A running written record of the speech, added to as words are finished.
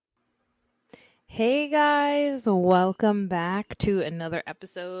Hey guys, welcome back to another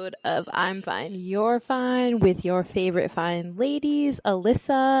episode of I'm Fine, You're Fine with your favorite fine ladies,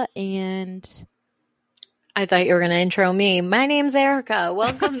 Alyssa and... I thought you were going to intro me. My name's Erica.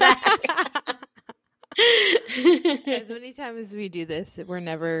 Welcome back. As many times as we do this, we're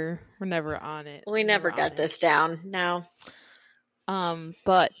never on it. We never got this down. No.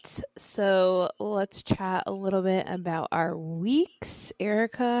 So let's chat a little bit about our weeks.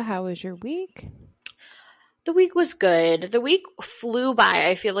 Erica, how was your week? The week was good. The week flew by.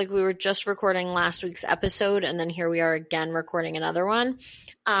 I feel like we were just recording last week's episode, and then here we are again recording another one.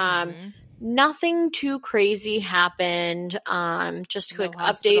 Nothing too crazy happened. Just a quick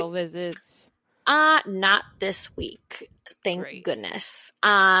update. Visits. Not this week. Thank goodness.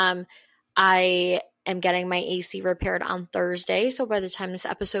 I am getting my AC repaired on Thursday, so by the time this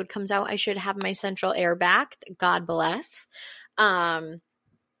episode comes out, I should have my central air back. God bless.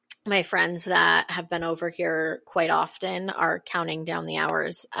 My friends that have been over here quite often are counting down the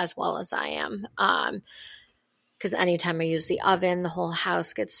hours as well as I am. Because anytime I use the oven, the whole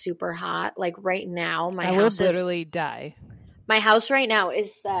house gets super hot. Like right now, I would literally die. My house right now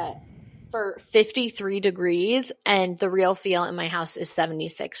is set for 53 degrees, and the real feel in my house is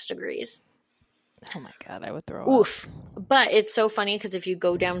 76 degrees. Oh my God, I would throw Oof. Up. But it's so funny because if you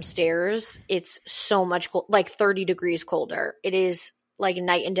go downstairs, it's so much like 30 degrees colder. It is like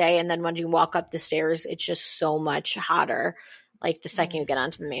night and day, and then when you walk up the stairs, it's just so much hotter, like the second you get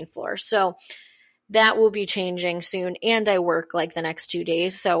onto the main floor. So that will be changing soon, and I work like the next 2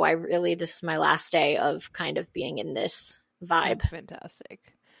 days, so this is my last day of kind of being in this vibe. That's fantastic.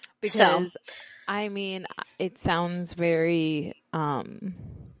 Because, I mean, it sounds very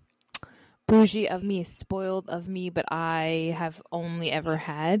bougie of me, spoiled of me, but I have only ever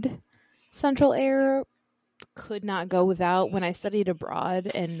had central air. Could not go without. When I studied abroad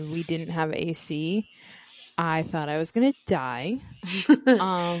and we didn't have AC, I thought I was going to die.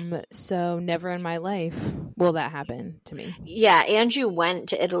 So never in my life will that happen to me. Yeah, and you went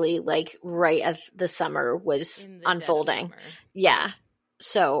to Italy like right as the summer was unfolding. Yeah.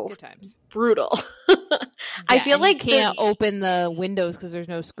 So good times. Brutal. I feel like you can't open the windows because there's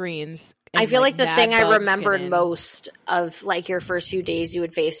no screens. I feel like the thing I remembered most of like your first few days, you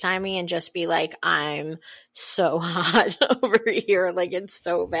would FaceTime me and just be like, I'm so hot over here. Like it's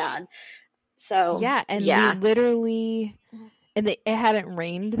so bad. So we literally, and it hadn't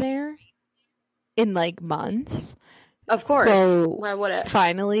rained there in like months. Of course. So why would it?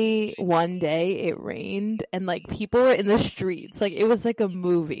 Finally, one day it rained, and like people were in the streets, like it was like a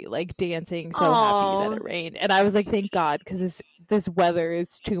movie, like dancing, so happy that it rained. And I was like, thank God, because this weather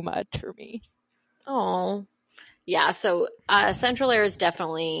is too much for me. Oh, yeah. So central air is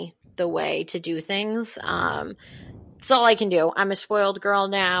definitely the way to do things. It's all I can do. I'm a spoiled girl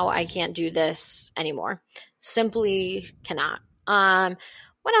now. I can't do this anymore. Simply cannot.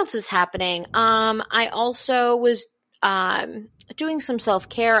 What else is happening? I also was doing some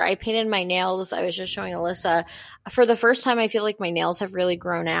self-care. I painted my nails. I was just showing Alyssa. For the first time, I feel like my nails have really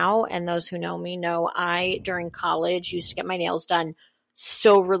grown out. And those who know me know I, during college, used to get my nails done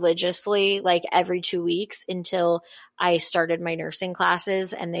so religiously, like every 2 weeks until I started my nursing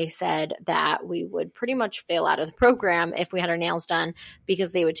classes. And they said that we would pretty much fail out of the program if we had our nails done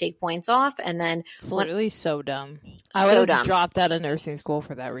because they would take points off. And then it's literally so dumb. I would have dropped out of nursing school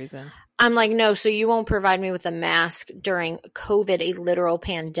for that reason. I'm like, no, so you won't provide me with a mask during COVID, a literal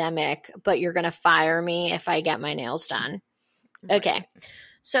pandemic, but you're going to fire me if I get my nails done. Right. Okay.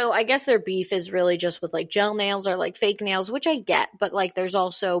 So I guess their beef is really just with like gel nails or like fake nails, which I get, but like there's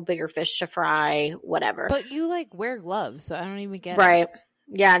also bigger fish to fry, whatever. But you like wear gloves, so I don't even get it.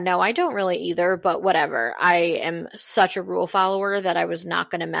 Yeah, no, I don't really either, but whatever. I am such a rule follower that I was not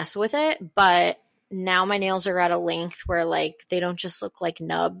going to mess with it, but now my nails are at a length where like they don't just look like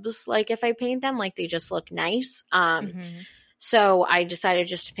nubs like if I paint them, like they just look nice. So I decided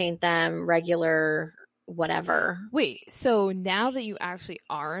just to paint them regular whatever. Wait, so now that you actually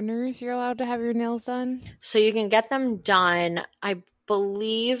are a nurse, you're allowed to have your nails done? So you can get them done. I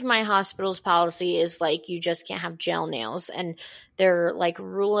believe my hospital's policy is like you just can't have gel nails, and their like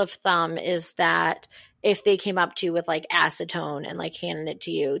rule of thumb is that if they came up to you with like acetone and like handed it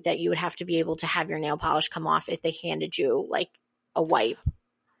to you, that you would have to be able to have your nail polish come off if they handed you like a wipe.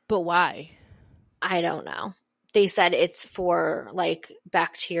 But why? I don't know. They said it's for like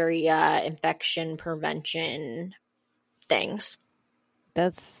bacteria, infection prevention things.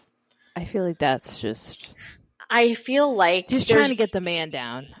 I feel like that's just... I feel like just trying to get the man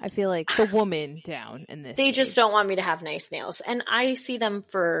down. I feel like the woman down in this. They just don't want me to have nice nails, and I see them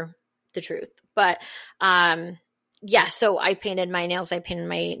for the truth. But yeah, so I painted my nails. I painted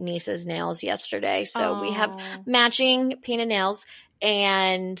my niece's nails yesterday. So we have Oh, matching painted nails.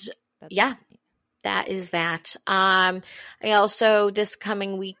 And that's yeah, neat. that is that. I also, this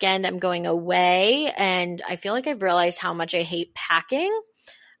coming weekend, I'm going away. And I feel like I've realized how much I hate packing.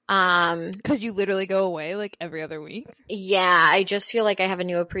 Because you literally go away like every other week. Yeah, I just feel like I have a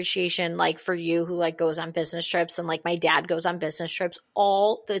new appreciation, like for you who like goes on business trips, and like my dad goes on business trips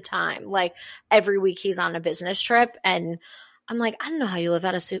all the time. Like every week he's on a business trip, and I'm like, I don't know how you live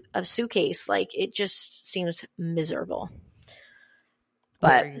out a suitcase. Like it just seems miserable.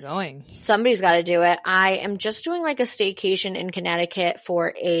 Where But are you going? somebody's got to do it. I am just doing like a staycation in Connecticut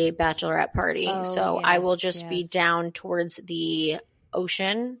for a bachelorette party. Oh, So I will yes, just be yes. down towards the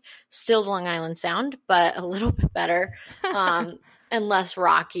ocean, still Long Island Sound, but a little bit better. And less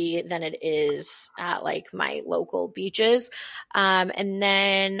rocky than it is at like my local beaches. And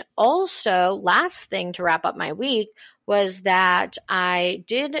then also, last thing to wrap up my week was that I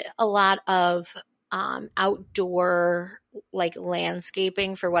did a lot of outdoor like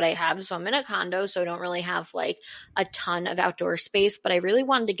landscaping for what I have. So I'm in a condo, so I don't really have like a ton of outdoor space, but I really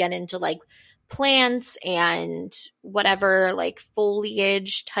wanted to get into like plants and whatever like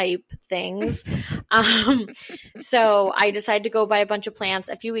foliage type things. So I decided to go buy a bunch of plants.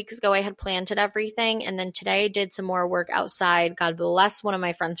 A few weeks ago I had planted everything, and then today I did some more work outside. God bless one of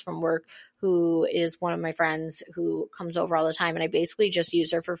my friends from work who is one of my friends who comes over all the time, and I basically just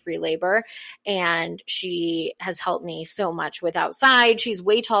use her for free labor, and she has helped me so much with outside. She's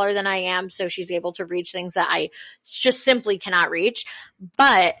way taller than I am, so she's able to reach things that I just simply cannot reach.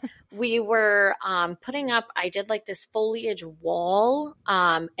 But we were putting up, I did like this foliage wall,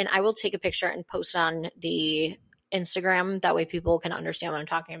 and I will take a picture and post it on the Instagram. That way people can understand what I'm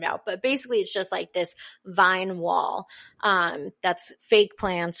talking about. But basically it's just like this vine wall that's fake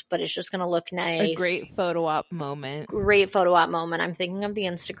plants, but it's just going to look nice. A great photo op moment. Great photo op moment. I'm thinking of the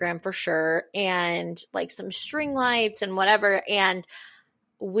Instagram for sure. And like some string lights and whatever. And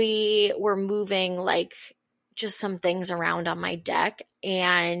we were moving like just some things around on my deck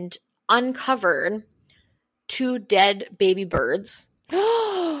and uncovered 2 dead baby birds.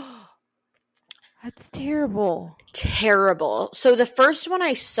 That's terrible. Terrible. So the first one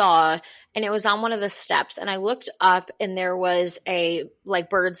I saw, and it was on one of the steps, and I looked up and there was a like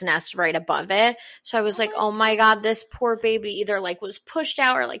bird's nest right above it. So I was like, oh my God, this poor baby either like was pushed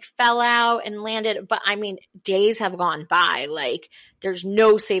out or like fell out and landed. But I mean, days have gone by. Like there's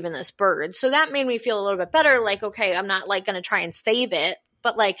no saving this bird. So that made me feel a little bit better. Like, okay, I'm not like going to try and save it.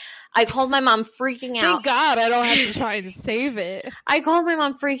 But like I called my mom freaking out. Thank God I don't have to try and save it. I called my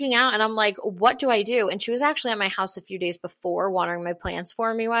mom freaking out, and I'm like, what do I do? And she was actually at my house a few days before watering my plants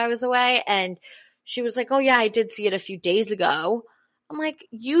for me while I was away. And she was like, oh yeah, I did see it a few days ago. I'm like,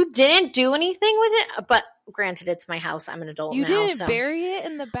 you didn't do anything with it? But granted, it's my house. I'm an adult You now. didn't bury it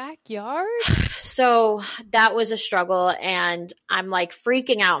in the backyard? So that was a struggle, and I'm like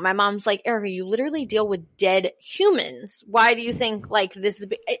freaking out. My mom's like, Erica, you literally deal with dead humans. Why do you think like this is,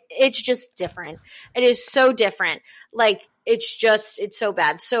 it's just different. It is so different. Like it's so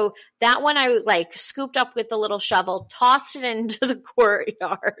bad. So that one I like scooped up with the little shovel, tossed it into the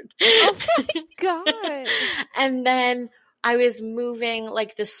courtyard. Oh my God. And then I was moving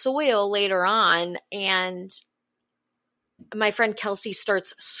like the soil later on, and my friend Kelsey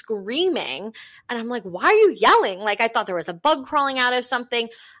starts screaming, and I'm like, why are you yelling? Like I thought there was a bug crawling out of something.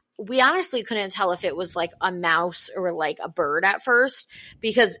 We honestly couldn't tell if it was like a mouse or like a bird at first,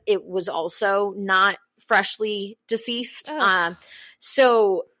 because it was also not freshly deceased.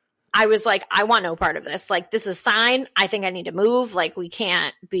 So I was like, I want no part of this. Like this is a sign. I think I need to move. Like we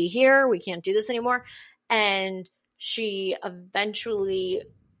can't be here. We can't do this anymore. And she eventually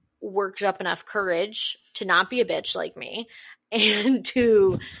worked up enough courage to not be a bitch like me and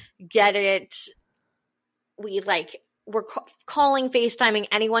to get it. We like were calling, FaceTiming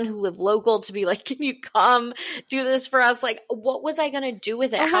anyone who lived local to be like, can you come do this for us? Like, what was I going to do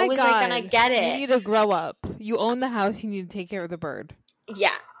with it? How was I going to get it? You need to grow up. You own the house. You need to take care of the bird.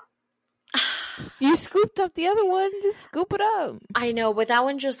 Yeah. You scooped up the other one. Just scoop it up. I know, but that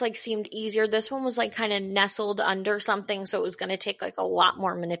one just like seemed easier. This one was like kind of nestled under something, so it was going to take like a lot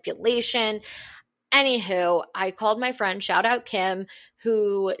more manipulation. Anywho, I called my friend, shout out Kim,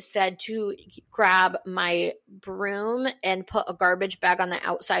 who said to grab my broom and put a garbage bag on the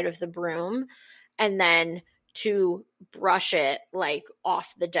outside of the broom, and then to brush it like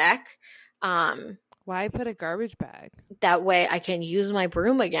off the deck. Why put a garbage bag? That way I can use my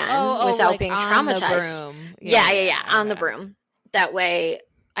broom again without like being on traumatized. The broom. Yeah, on the broom. That way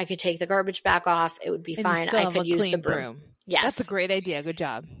I could take the garbage back off. It would be fine. I could use the broom. Yes. That's a great idea. Good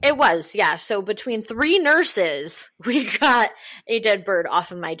job. It was, yeah. So between 3 nurses, we got a dead bird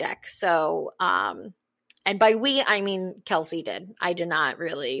off of my deck. So, and by we, I mean Kelsey did. I did not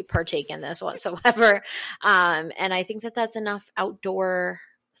really partake in this whatsoever. And I think that that's enough outdoor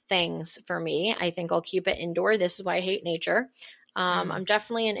things for me. I think I'll keep it indoor. This is why I hate nature. I'm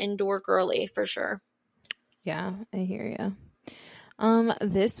definitely an indoor girly for sure. Yeah, I hear you.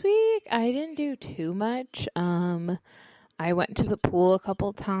 This week I didn't do too much. I went to the pool a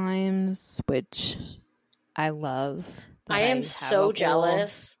couple times, which I love. I am so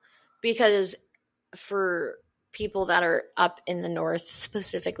jealous because for people that are up in the north,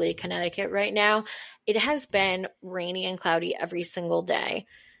 specifically Connecticut right now, it has been rainy and cloudy every single day.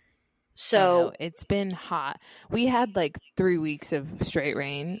 So it's been hot. We had like 3 weeks of straight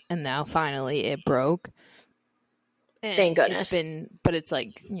rain, and now finally it broke. And thank goodness. But it's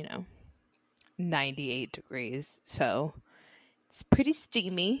like, 98 degrees, so it's pretty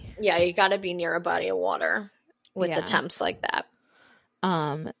steamy. Yeah, you got to be near a body of water with the temps like that.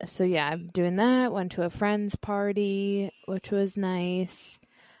 So yeah, I'm doing that. Went to a friend's party, which was nice.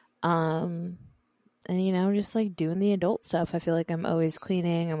 And just like doing the adult stuff. I feel like I'm always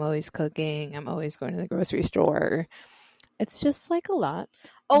cleaning, I'm always cooking, I'm always going to the grocery store. It's just like a lot.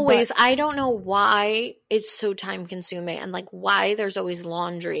 Always. But I don't know why it's so time consuming, and like why there's always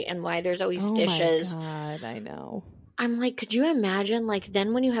laundry and why there's always dishes. Oh my God, I know. I'm like, could you imagine, like,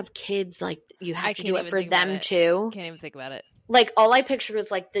 then when you have kids, like, you have to do it for them too? Can't even think about it. Like, all I pictured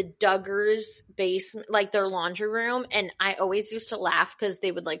was, like, the Duggars basement, like, their laundry room, and I always used to laugh because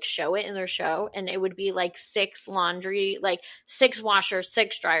they would, like, show it in their show, and it would be, like, 6 laundry, like, 6 washers,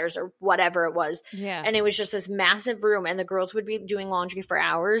 6 dryers, or whatever it was. Yeah. And it was just this massive room, and the girls would be doing laundry for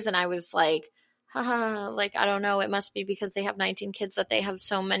hours, and I was like, haha, like, I don't know, it must be because they have 19 kids that they have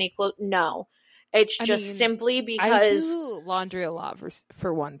so many clothes. No. It's just simply because I do laundry a lot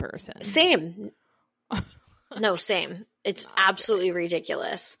for one person. Same. No, same. It's absolutely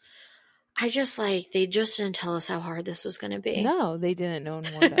ridiculous. I just they just didn't tell us how hard this was going to be. No, they didn't. No one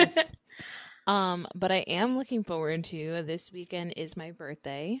warned us. But I am looking forward to this weekend is my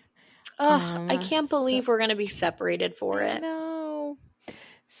birthday. I can't believe we're going to be separated for it. No.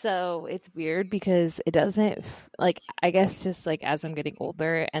 So it's weird because it doesn't I guess just like as I'm getting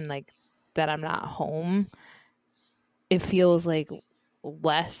older and like that I'm not home, it feels like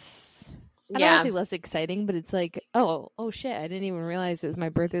less, I don't want to say less exciting, but it's like, oh shit, I didn't even realize it was my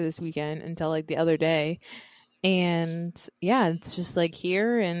birthday this weekend until like the other day. And yeah, it's just like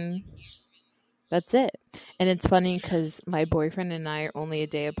here and that's it. And it's funny because my boyfriend and I are only a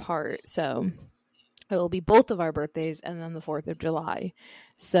day apart, so it will be both of our birthdays and then the 4th of July.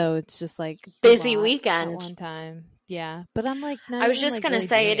 So it's just like busy weekend at one time. Yeah, but I'm like, I was just going to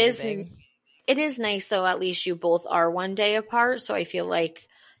say it is nice though, at least you both are one day apart, so I feel like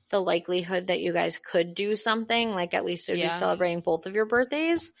the likelihood that you guys could do something, like at least be celebrating both of your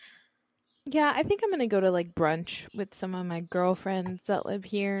birthdays. Yeah, I think I'm going to go to like brunch with some of my girlfriends that live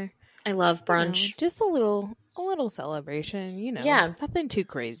here. I love brunch. Just a little celebration, Yeah. Nothing too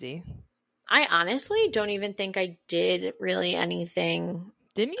crazy. I honestly don't even think I did really anything.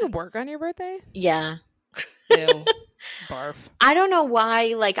 Didn't you work on your birthday? Yeah. Ew. Barf. I don't know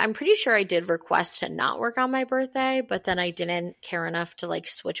why. Like, I'm pretty sure I did request to not work on my birthday, but then I didn't care enough to like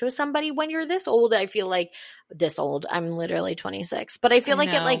switch with somebody. When you're this old, I feel like this old. I'm literally 26, but I feel like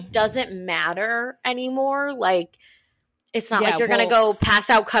it like doesn't matter anymore. Like, it's not like you're gonna go pass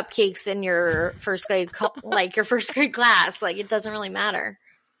out cupcakes in your first grade, like your first grade class. Like, it doesn't really matter.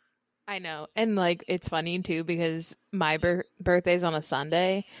 I know, and like it's funny too because my birthday's on a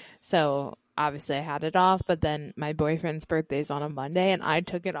Sunday, so obviously I had it off, but then my boyfriend's birthday's on a Monday and I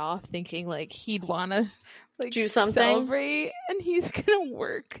took it off thinking like he'd want to like do something, celebrate, and he's gonna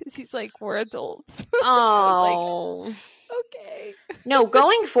work because he's like, we're adults. Oh. Like, okay. No,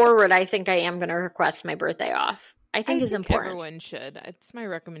 going forward, I think I am gonna request my birthday off. I think it's important. Everyone should. It's my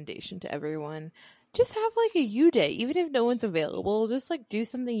recommendation to everyone. Just have like a you day, even if no one's available. Just like do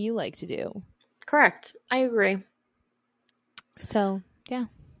something you like to do. Correct. I agree. So yeah.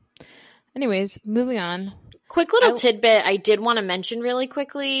 Anyways, moving on. Quick little tidbit I did want to mention really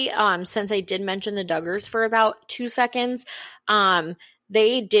quickly, since I did mention the Duggars for about 2 seconds.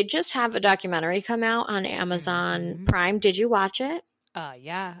 They did just have a documentary come out on Amazon Prime. Did you watch it?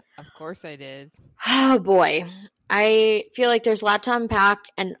 Yeah, of course I did. Oh boy. I feel like there's a lot to unpack,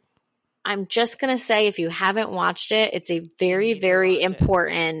 and I'm just going to say if you haven't watched it, it's a very, very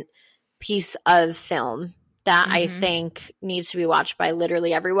important piece of film that I think needs to be watched by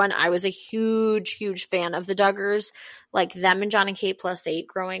literally everyone. I was a huge, huge fan of the Duggars. Like them and John and Kate +8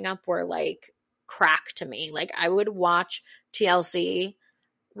 growing up were like crack to me. Like, I would watch TLC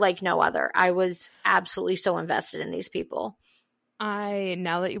like no other. I was absolutely so invested in these people.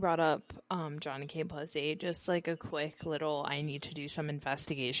 Now that you brought up Johnny K plus 8, just like a quick little, I need to do some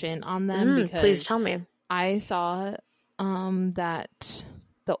investigation on them because Please tell me. I saw that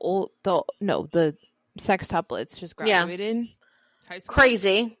the sextuplets just graduated high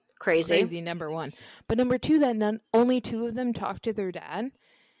school. Crazy. Number one, but number two, that only 2 of them talked to their dad.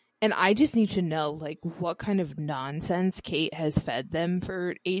 And I just need to know, like, what kind of nonsense Kate has fed them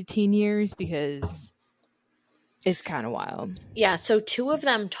for 18 years, because it's kind of wild. Yeah, so 2 of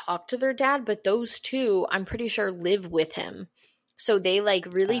them talk to their dad, but those 2, I'm pretty sure, live with him. So they,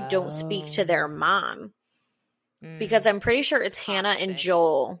 like, really don't speak to their mom. Because I'm pretty sure it's Hannah and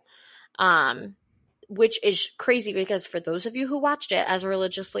Joel. Which is crazy because for those of you who watched it as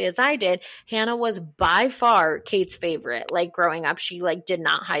religiously as I did, Hannah was by far Kate's favorite. Like, growing up, she, like, did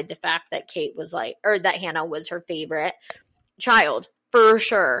not hide the fact that Kate was, like, or that Hannah was her favorite child, for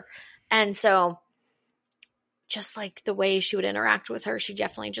sure. And so just, like, the way she would interact with her, she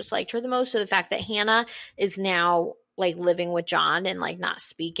definitely just liked her the most. So the fact that Hannah is now, like, living with John and, like, not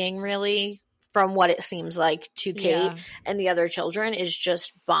speaking really from what it seems like to Kate and the other children is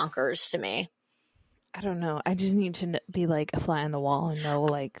just bonkers to me. I don't know. I just need to be like a fly on the wall and know,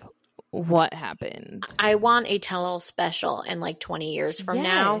 like, what happened. I want a tell-all special in, like, 20 years from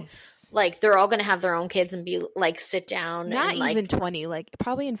now. Like, they're all going to have their own kids and be, like, sit down. Not and, even 20, like,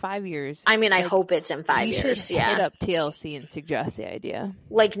 probably in 5 years. I mean, like, I hope it's in 5 years. You should hit up TLC and suggest the idea.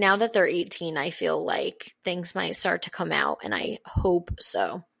 Like, now that they're 18, I feel like things might start to come out, and I hope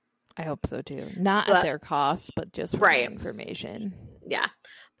so. I hope so, too. Not at their cost, but just for information. Yeah.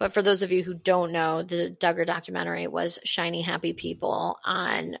 But for those of you who don't know, the Duggar documentary was Shiny Happy People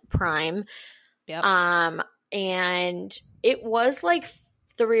on Prime. Yep. And it was like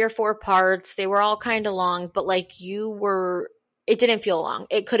 3 or 4 parts. They were all kind of long, but like it didn't feel long.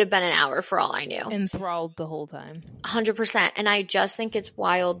 It could have been an hour for all I knew. Enthralled the whole time. 100%. And I just think it's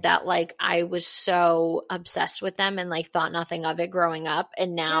wild that like I was so obsessed with them and like thought nothing of it growing up.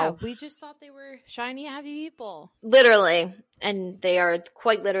 And now we just thought they were shiny, happy people. Literally. And they are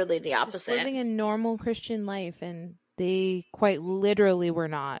quite literally the opposite. Just living a normal Christian life, and they quite literally were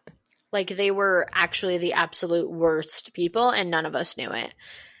not. Like, they were actually the absolute worst people, and none of us knew it.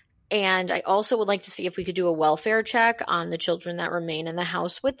 And I also would like to see if we could do a welfare check on the children that remain in the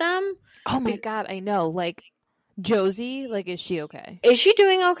house with them. Oh my God, I know. Like, Josie, like, is she okay? Is she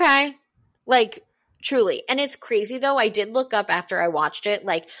doing okay? Like, truly. And it's crazy, though. I did look up after I watched it,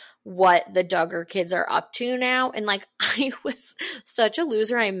 like, what the Duggar kids are up to now. And, like, I was such a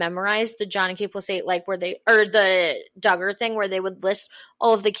loser. I memorized the Johnny K plus 8, like, or the Duggar thing where they would list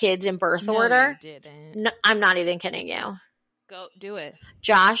all of the kids in birth order. You didn't. No, I'm not even kidding you. Go do it.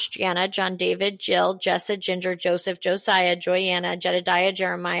 Josh, Jana, John David, Jill, Jessa, Ginger, Joseph, Josiah, Joyanna, Jedediah,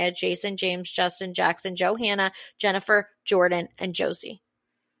 Jeremiah, Jason, James, Justin, Jackson, Johanna, Jennifer, Jordan, and Josie.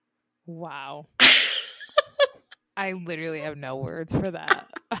 Wow. I literally have no words for that.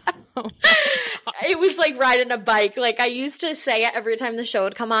 It was like riding a bike. Like, I used to say it every time the show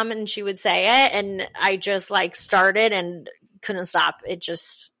would come on and she would say it, and I just like started and couldn't stop. It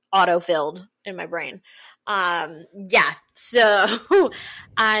just auto-filled in my brain. Yeah. So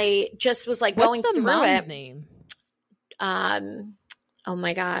I just was like going through mom's it. Name? Oh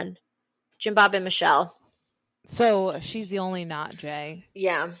my God. Jim Bob and Michelle. So she's the only not Jay.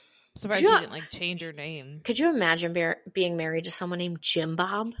 Yeah. I'm surprised she didn't like change her name. Could you imagine being married to someone named Jim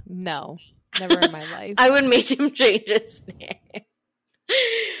Bob? No, never in my life. I would make him change his name.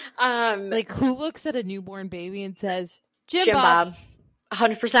 Like, who looks at a newborn baby and says, Jim Bob.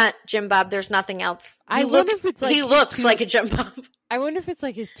 100% Jim Bob. There's nothing else. I wonder if it's like he looks like a Jim Bob. I wonder if it's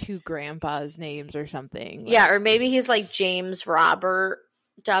like his 2 grandpas' names or something. Like, yeah, or maybe he's like James Robert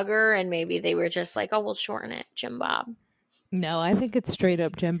Duggar, and maybe they were just like, oh, we'll shorten it, Jim Bob. No, I think it's straight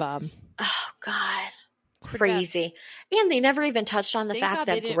up Jim Bob. Oh God, crazy! And they never even touched on the fact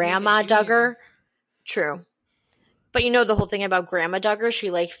that Grandma Duggar. True. But you know the whole thing about Grandma Duggar?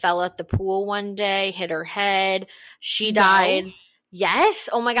 She like fell at the pool one day, hit her head. She died. Yes.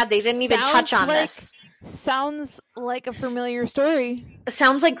 Oh my God. They didn't even touch on this. Sounds like a familiar story.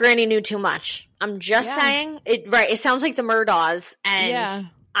 Sounds like Granny knew too much. I'm just saying it. Right. It sounds like the Murdaws, and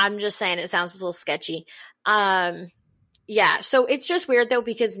I'm just saying it sounds a little sketchy. Yeah. So it's just weird though,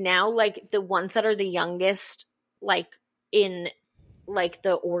 because now like the ones that are the youngest, like in like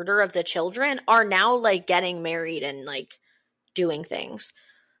the order of the children, are now like getting married and like doing things.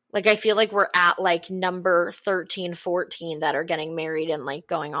 Like, I feel like we're at, like, number 13, 14 that are getting married and, like,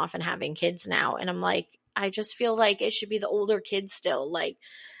 going off and having kids now. And I'm like, I just feel like it should be the older kids still. Like,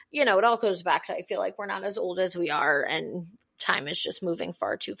 you know, it all goes back to, I feel like we're not as old as we are, and time is just moving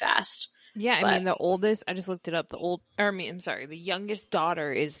far too fast. Yeah, I mean, the oldest, I just looked it up, the youngest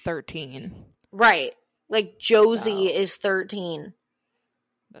daughter is 13. Right. Like, Josie is 13.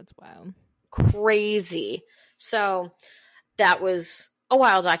 That's wild. Crazy. So that was a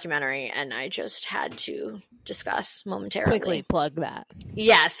wild documentary, and I just had to discuss momentarily. Quickly plug that.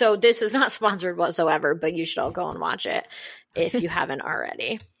 Yeah, so this is not sponsored whatsoever, but you should all go and watch it if you haven't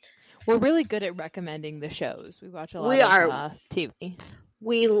already. We're really good at recommending the shows. We watch a lot of TV.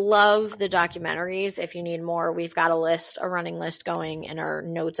 We love the documentaries. If you need more, we've got a running list going in our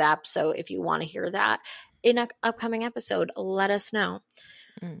notes app. So if you want to hear that in an upcoming episode, let us know.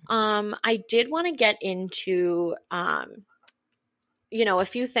 I did want to get into, you know, a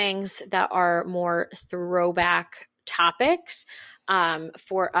few things that are more throwback topics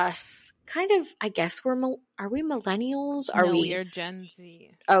for us. Kind of, I guess are we millennials? We are Gen Z.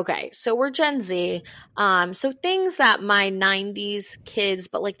 Okay, so we're Gen Z. So things that my 90s kids,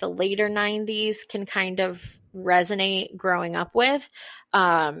 but like the later 90s, can kind of resonate growing up with.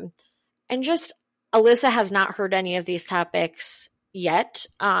 And just, Alyssa has not heard any of these topics yet.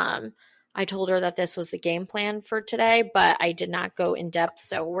 I told her that this was the game plan for today, but I did not go in depth.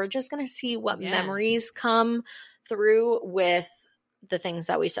 So we're just going to see what memories come through with the things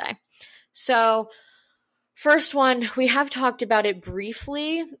that we say. So first one, we have talked about it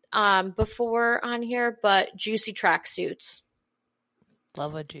briefly before on here, but juicy tracksuits.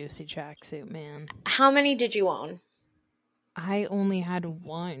 Love a juicy tracksuit, man. How many did you own? I only had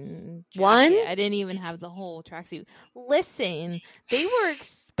one jacket. One? I didn't even have the whole tracksuit. Listen, they were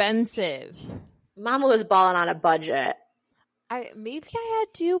expensive. Mama was balling on a budget. Maybe I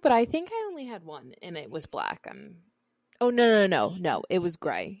had two, but I think I only had one, and it was black. Oh, no. It was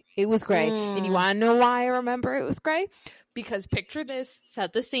gray. It was gray. And you want to know why I remember it was gray? Because picture this,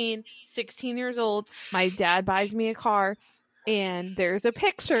 set the scene, 16 years old, my dad buys me a car, and there's a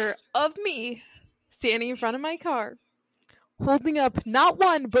picture of me standing in front of my car, holding up not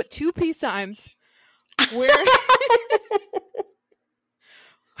one, but two peace signs,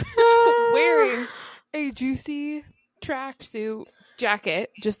 wearing a juicy tracksuit jacket,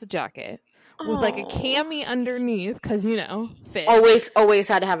 just the jacket, with like a cami underneath, because, you know, fit. Always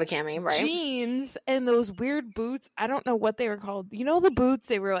had to have a cami, right? Jeans and those weird boots. I don't know what they were called. You know, the boots,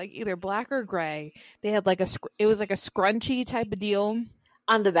 they were like either black or gray. They had like it was like a scrunchy type of deal.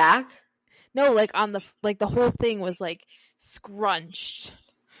 On the back? No, like on the whole thing was like scrunched.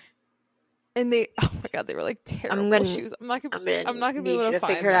 And they, oh my God, they were like terrible shoes. I'm not gonna be able to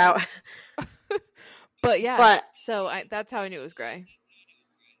find figure it out. But yeah, so that's how I knew it was gray.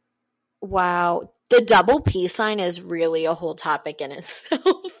 Wow. The double peace sign is really a whole topic in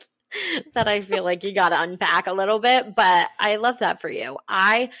itself that I feel like you got to unpack a little bit, but I love that for you.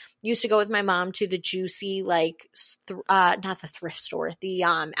 I used to go with my mom to the juicy, like, not the thrift store, the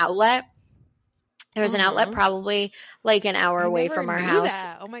outlet. There was an outlet probably like an hour away from our house.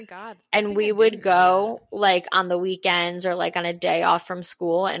 That. Oh my God. And we would go like on the weekends or like on a day off from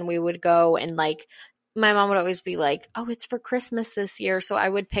school, and we would go, and like my mom would always be like, oh, it's for Christmas this year. So I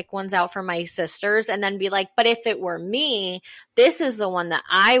would pick ones out for my sisters and then be like, but if it were me, this is the one that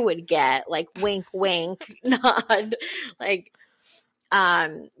I would get. Like, wink, wink, nod. Like,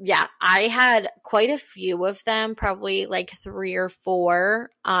 yeah, I had quite a few of them, probably like 3 or 4.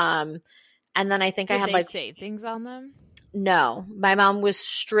 And then I think Did I had they like say things on them. No, my mom was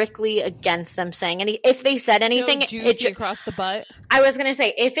strictly against them saying any. If they said anything, no juicy across the butt. I was gonna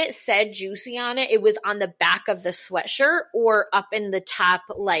say if it said juicy on it, it was on the back of the sweatshirt or up in the top,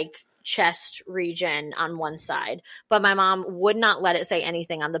 like chest region on one side. But my mom would not let it say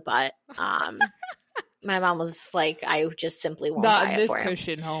anything on the butt. My mom was like, I just simply won't buy it for him. Not in this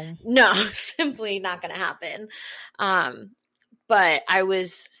cushion home. No, simply not gonna happen. But I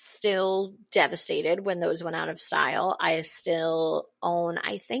was still devastated when those went out of style. I still own,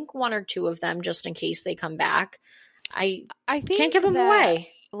 I think, 1 or 2 of them just in case they come back. I think can't give them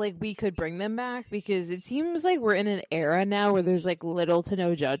away. Like, we could bring them back because it seems like we're in an era now where there's like little to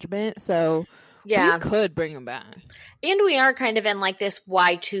no judgment. So yeah, we could bring them back. And we are kind of in like this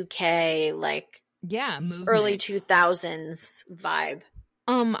Y2K, like movement. Early 2000s vibe.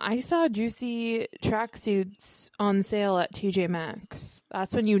 I saw juicy tracksuits on sale at TJ Maxx.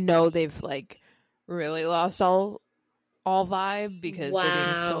 That's when you know they've like really lost all vibe because they're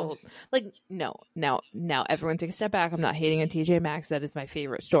being sold. Like, no, now everyone take a step back. I'm not hating on TJ Maxx. That is my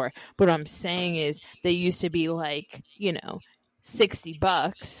favorite store. But what I'm saying is they used to be like, you know,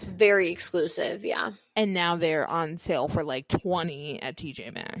 $60. Very exclusive, yeah. And now they're on sale for like $20 at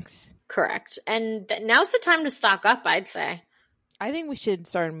TJ Maxx. Correct. And now's the time to stock up, I'd say. I think we should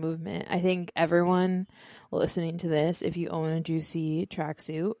start a movement. I think everyone listening to this, if you own a Juicy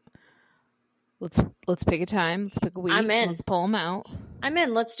tracksuit, let's pick a time. Let's pick a week. I'm in. Let's pull them out. I'm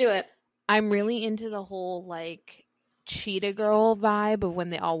in. Let's do it. I'm really into the whole like cheetah girl vibe of when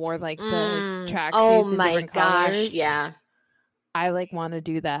they all wore like the tracksuits in different colors. Yeah. I like want to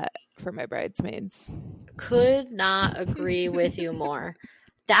do that for my bridesmaids. Could not agree with you more.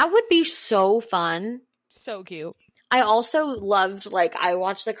 That would be so fun. So cute. I also loved, like, I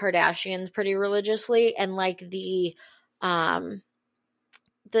watched the Kardashians pretty religiously, and like the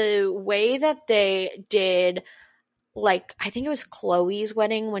way that they did, like, I think it was Chloe's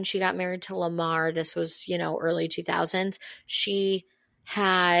wedding when she got married to Lamar. This was, early 2000s. She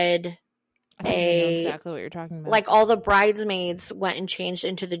had I think I know exactly what you're talking about. like all the bridesmaids went and changed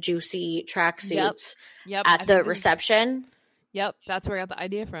into the Juicy tracksuits at the reception. Yep, that's where I got the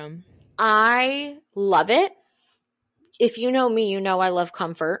idea from. I love it. If you know me, you know I love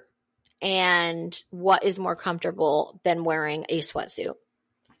comfort. And what is more comfortable than wearing a sweatsuit?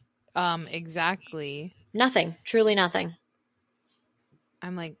 Exactly. Nothing. Truly nothing.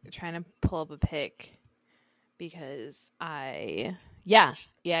 I'm like trying to pull up a pic because yeah.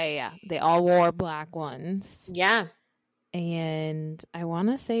 They all wore black ones. Yeah. And I want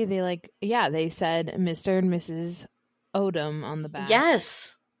to say they said Mr. and Mrs. Odom on the back.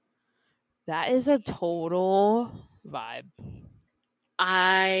 Yes. That is a total vibe.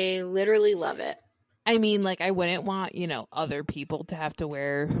 I literally love it. I mean, like, I wouldn't want, other people to have to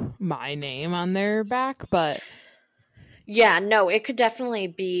wear my name on their back, but... Yeah, no, it could definitely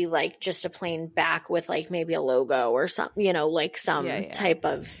be, like, just a plain back with, like, maybe a logo or something, like some type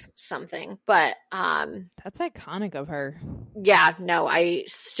of something. But, that's iconic of her. Yeah, no, I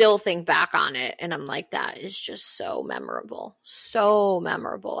still think back on it, and I'm like, that is just so memorable. So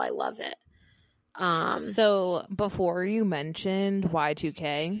memorable. I love it. So, before you mentioned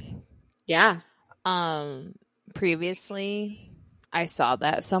Y2K... Yeah. Previously, I saw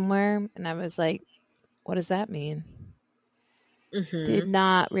that somewhere, and I was like, what does that mean? Mm-hmm. Did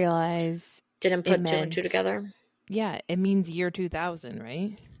not realize. Didn't put two and two together? Yeah, it means year 2000,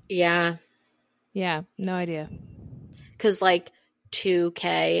 right? Yeah. Yeah, no idea. Because, like,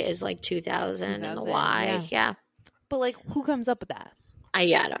 2K is, like, 2000 and the Y. Yeah. But, like, who comes up with that? I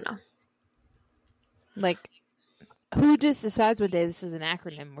don't know. Like, who just decides what day this is an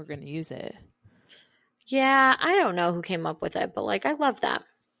acronym, we're going to use it? Yeah, I don't know who came up with it, but, like, I love that.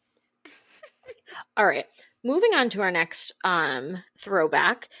 All right. Moving on to our next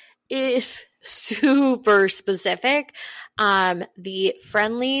throwback is super specific. The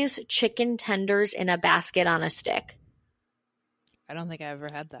Friendly's chicken tenders in a basket on a stick. I don't think I ever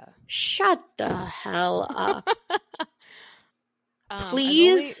had that. Shut the hell up.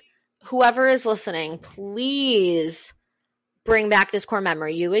 Please, whoever is listening, please bring back this core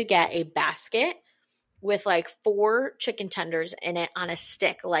memory. You would get a basket with like 4 chicken tenders in it on a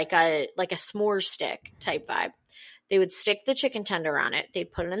stick, like a s'more stick type vibe. They would stick the chicken tender on it.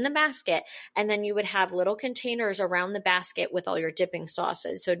 They'd put it in the basket, and then you would have little containers around the basket with all your dipping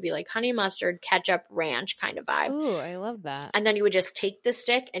sauces. So it'd be like honey mustard, ketchup, ranch kind of vibe. Ooh, I love that. And then you would just take the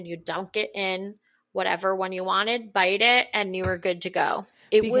stick and you dunk it in whatever one you wanted, bite it, and you were good to go.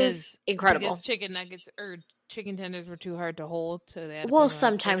 It was incredible. Because chicken nuggets or chicken tenders were too hard to hold, so they had to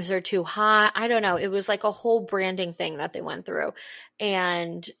sometimes they're too hot. I don't know. It was like a whole branding thing that they went through,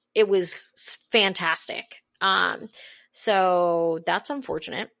 and it was fantastic. So that's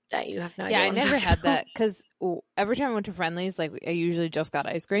unfortunate that you have no idea. Yeah, I never had that because every time I went to Friendly's, like I usually just got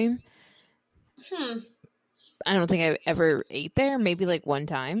ice cream. I don't think I ever ate there. Maybe like one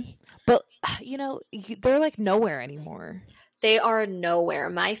time, but they're like nowhere anymore. They are nowhere.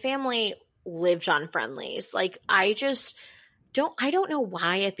 My family lived on Friendly's. Like I don't know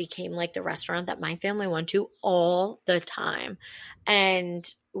why it became like the restaurant that my family went to all the time, and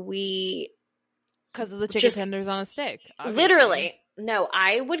because of the chicken tenders on a stick. Obviously. Literally. No,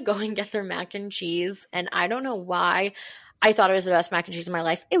 I would go and get their mac and cheese, and I don't know why I thought it was the best mac and cheese in my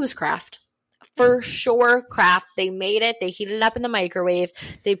life. It was Kraft. For sure, Kraft. They made it. They heated it up in the microwave.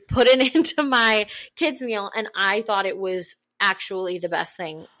 They put it into my kids' meal, and I thought it was actually the best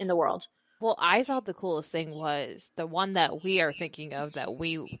thing in the world. Well, I thought the coolest thing was the one that we are thinking of that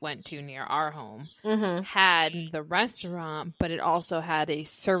we went to near our home had the restaurant, but it also had a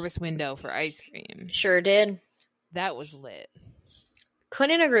service window for ice cream. Sure did. That was lit.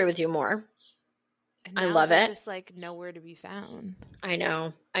 Couldn't agree with you more. I love it. Just like nowhere to be found. I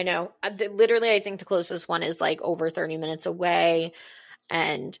know. Literally, I think the closest one is like over 30 minutes away.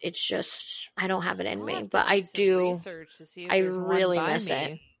 And it's just, I don't have it in me, but I do. Research to see if I really miss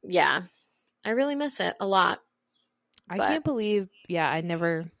it. Yeah. I really miss it a lot. I can't believe, I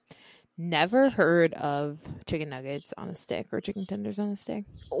never heard of chicken nuggets on a stick or chicken tenders on a stick.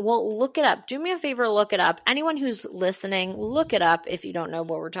 Well, look it up. Do me a favor, look it up. Anyone who's listening, look it up if you don't know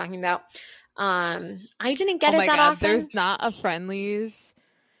what we're talking about. I didn't get it that often. There's not a Friendly's.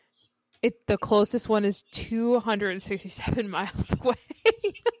 The closest one is 267 miles away.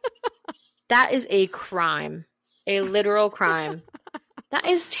 That is a crime. A literal crime. That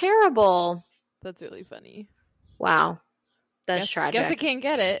is terrible. That's really funny. Wow. That's tragic. Guess I can't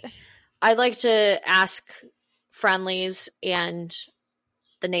get it. I'd like to ask Friendly's and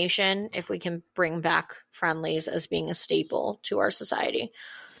the nation if we can bring back Friendly's as being a staple to our society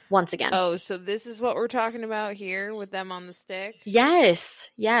once again. Oh, so this is what we're talking about here with them on the stick? Yes.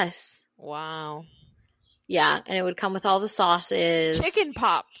 Wow. Yeah, and it would come with all the sauces. Chicken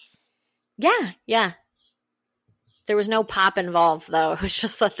pops. Yeah. There was no pop involved, though. It was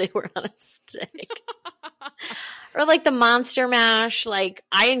just that they were on a stick. Or like the Monster Mash. Like,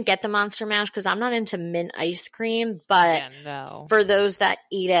 I didn't get the Monster Mash because I'm not into mint ice cream. But for those that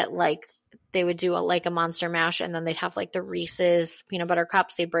eat it, like, they would do a Monster Mash, and then they'd have like the Reese's peanut butter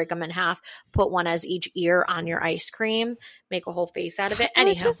cups. They'd break them in half, put one as each ear on your ice cream, make a whole face out of it.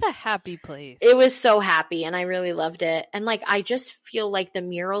 Anyhow, it's just a happy place. It was so happy, and I really loved it. And like, I just feel like the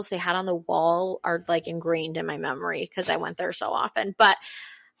murals they had on the wall are like ingrained in my memory because I went there so often. But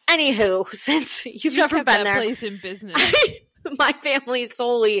anywho, since you've never been that there, place in business. My family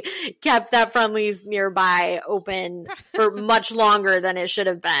solely kept that Friendly's nearby open for much longer than it should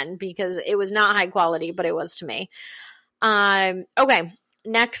have been because it was not high quality, but it was to me. Okay,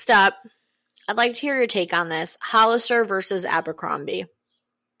 next up, I'd like to hear your take on this. Hollister versus Abercrombie.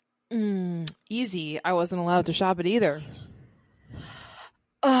 Easy. I wasn't allowed to shop it either.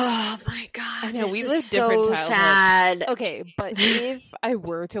 Oh my god! I know, we lived different childhoods. Sad. Okay, but if I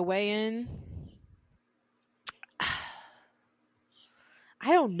were to weigh in,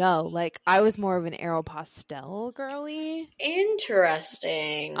 I don't know. Like, I was more of an Aeropostale girly.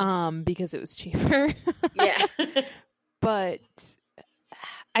 Interesting. Because it was cheaper. Yeah. But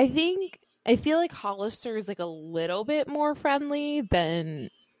I feel like Hollister is like a little bit more friendly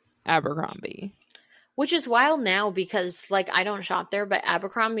than Abercrombie. Which is wild now because, like, I don't shop there, but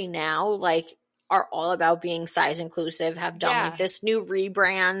Abercrombie now, like, are all about being size inclusive, have done, like, this new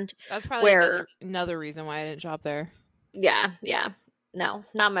rebrand. That's probably another reason why I didn't shop there. Yeah. No,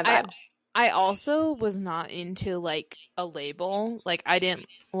 not my vibe. I also was not into, like, a label. Like, I didn't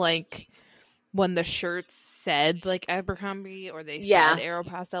like when the shirts said, like, Abercrombie or they said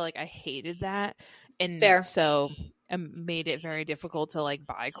Aeropostale. Like, I hated that. And so it made it very difficult to, like,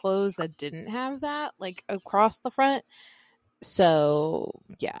 buy clothes that didn't have that, like, across the front. So,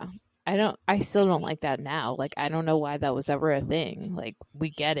 yeah. I still don't like that now. Like, I don't know why that was ever a thing. Like,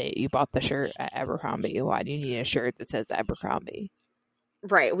 we get it. You bought the shirt at Abercrombie. Why do you need a shirt that says Abercrombie?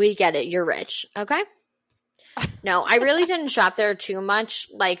 Right. We get it. You're rich. Okay. No, I really didn't shop there too much.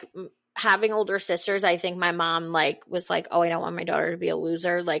 Like, having older sisters, I think my mom, like, was like, oh, I don't want my daughter to be a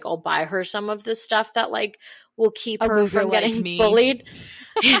loser. Like, I'll buy her some of the stuff that, like, will keep her from getting bullied.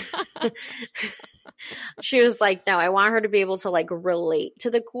 She was like, no, I want her to be able to, like, relate to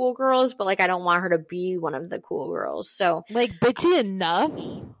the cool girls, but, like, I don't want her to be one of the cool girls. So, like, bitchy enough.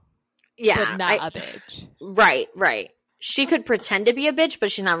 Yeah. But not a bitch. Right. She could pretend to be a bitch,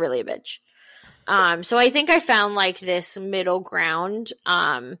 but she's not really a bitch. So I think I found, like, this middle ground.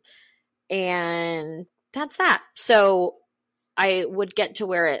 And that's that. So I would get to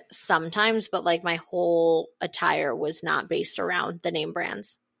wear it sometimes, but, like, my whole attire was not based around the name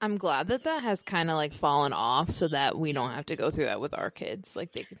brands. I'm glad that has kind of, like, fallen off so that we don't have to go through that with our kids.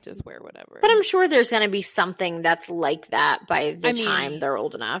 Like, they can just wear whatever. But I'm sure there's going to be something that's like that by the time they're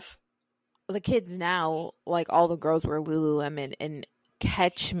old enough. The kids now, like, all the girls wear Lululemon, and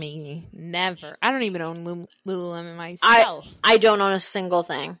catch me never. I don't even own Lululemon myself. I don't own a single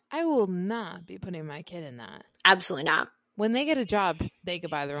thing. I will not be putting my kid in that. Absolutely not. When they get a job, they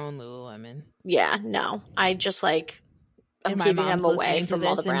could buy their own Lululemon. Yeah, no. I just, like, I'm keeping them away from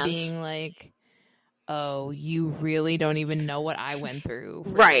all the brands. And being like, oh, you really don't even know what I went through.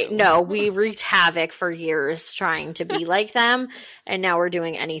 Right. No, we wreaked havoc for years trying to be like them, and now we're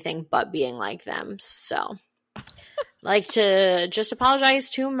doing anything but being like them. So, like to just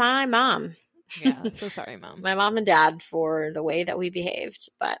apologize to my mom. Yeah, so sorry, Mom. My mom and dad for the way that we behaved.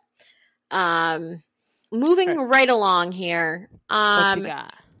 But moving right along here. What you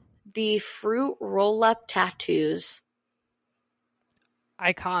got? The fruit roll-up tattoos.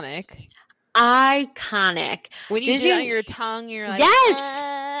 Iconic. When you do it on your tongue, you're like,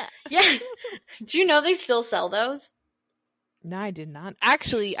 yes. Yeah. Do you know they still sell those? No, I did not.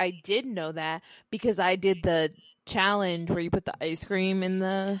 Actually, I did know that because I did the challenge where you put the ice cream in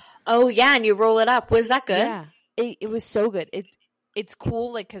the. Oh yeah, and you roll it up. Was that good? Yeah, it was so good. It's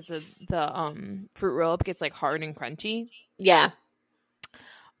cool, like because the fruit roll up gets like hard and crunchy. Yeah.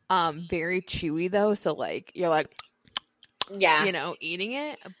 Very chewy though, so like you're like, yeah, eating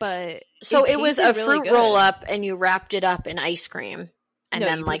it. But so it was a really fruit good. roll up, and you wrapped it up in ice cream, and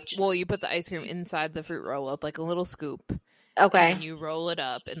then you put the ice cream inside the fruit roll up, like a little scoop. Okay. And you roll it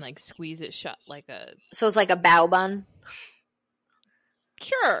up and like squeeze it shut like a. So it's like a bao bun.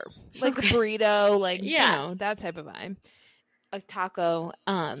 Sure, like a burrito, like that type of vibe. A taco,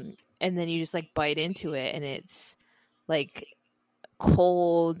 and then you just like bite into it, and it's like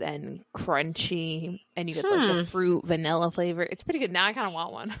cold and crunchy, and you get like the fruit vanilla flavor. It's pretty good. Now I kind of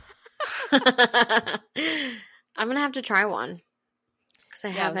want one. I'm gonna have to try one because I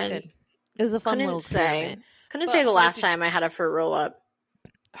haven't. It was a fun little experiment. Couldn't say the last time I had a fruit roll up.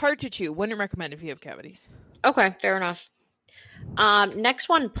 Hard to chew. Wouldn't recommend if you have cavities. Okay, fair enough. Next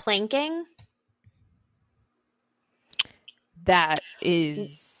one, planking. That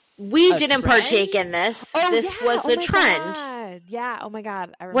is. We didn't partake in this. This was the trend. God. Yeah. Oh my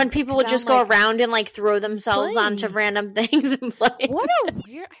God. When people would just go around and like throw themselves onto random things and play. What a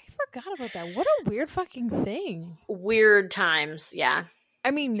weird. I forgot about that. What a weird fucking thing. Weird times. Yeah. I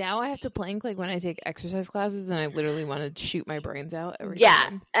mean, now I have to plank like when I take exercise classes, and I literally want to shoot my brains out every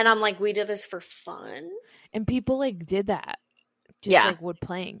time. And I'm like, we did this for fun. And people like did that. Just like would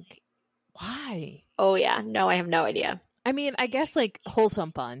plank. Why? Oh yeah. No, I have no idea. I mean, I guess like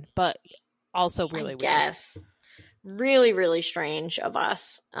wholesome fun, but also really weird. Yes. Really, really strange of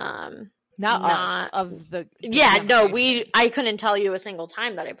us. Not us, of the. Yeah, no, I couldn't tell you a single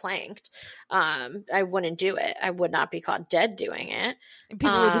time that I planked. I wouldn't do it. I would not be caught dead doing it. And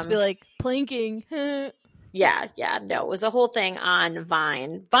people would just be like, planking. Yeah, no, it was a whole thing on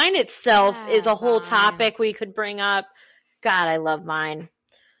Vine. Vine itself is a whole topic we could bring up. God, I love Vine.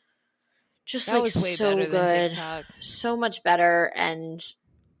 Just that like was way so better good, than TikTok. So much better, and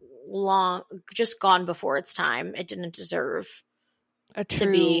long, just gone before its time. It didn't deserve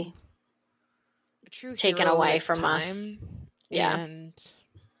to be taken away from us. Yeah,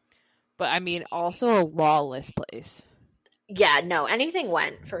 but I mean, also a lawless place. Yeah, no, anything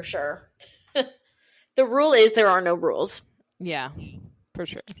went for sure. The rule is there are no rules. Yeah, for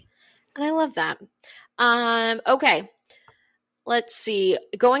sure. And I love that. Okay. Let's see.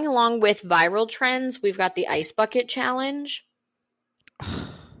 Going along with viral trends, we've got the ice bucket challenge.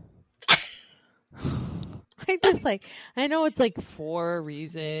 I know it's like for a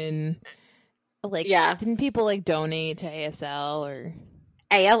reason. Like, didn't people like donate to ASL or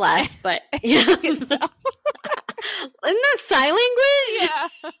ALS? But yeah, isn't that sign language?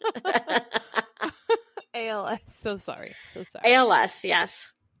 Yeah. ALS. So sorry. ALS. Yes.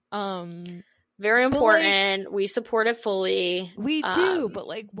 Very important. Like, we support it fully. We do, but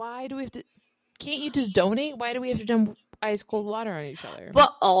like, why do we have to? Can't you just donate? Why do we have to dump ice cold water on each other?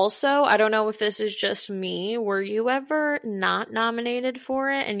 But also, I don't know if this is just me. Were you ever not nominated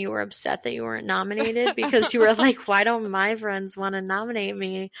for it, and you were upset that you weren't nominated because you were like, "Why don't my friends want to nominate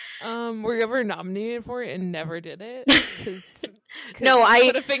me?" Were you ever nominated for it and never did it? Cause no,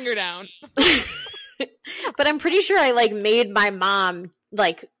 I put a finger down. But I'm pretty sure I like made my mom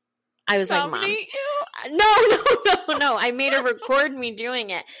like. I was nominate like, Mom. You? No. I made her record me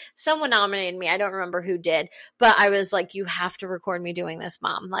doing it. Someone nominated me. I don't remember who did. But I was like, you have to record me doing this,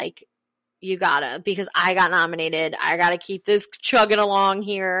 Mom. Like, you gotta. Because I got nominated. I gotta keep this chugging along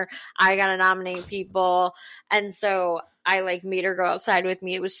here. I gotta nominate people. And so I, like, made her go outside with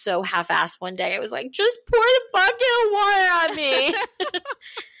me. It was so half-assed one day. I was like, just pour the bucket of water on me.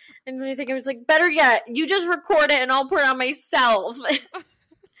 And then I think I was like, better yet, you just record it and I'll pour it on myself.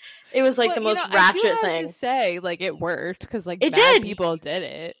 It was like the most ratchet thing. I have to say, like, it worked because like it did. People did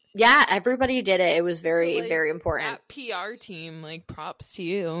it. Yeah, everybody did it. It was very, very important. That PR team, like, props to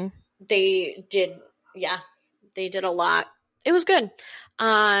you. They did, they did a lot. It was good.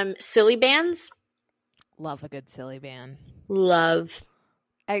 Silly bands. Love a good silly band.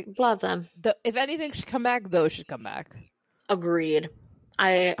 I love them. If anything should come back, those should come back. Agreed.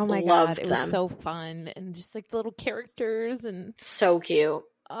 Oh my God, it was so fun and just like the little characters and so cute.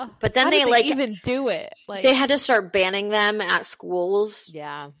 But then they even do it. Like, they had to start banning them at schools.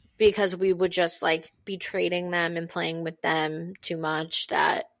 Yeah. Because we would just like be trading them and playing with them too much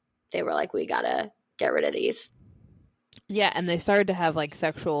that they were like, we gotta get rid of these. Yeah, and they started to have like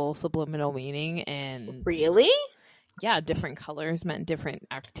sexual subliminal meaning and really? Yeah, different colors meant different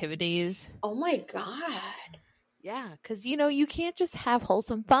activities. Oh my God. Yeah, because you can't just have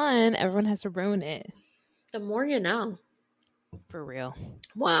wholesome fun. Everyone has to ruin it. The more you know. For real.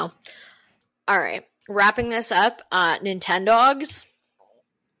 Wow. All right. Wrapping this up, Nintendogs.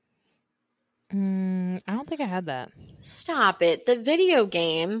 I don't think I had that. Stop it. The video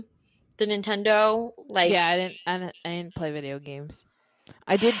game, the Nintendo, like Yeah, I didn't play video games.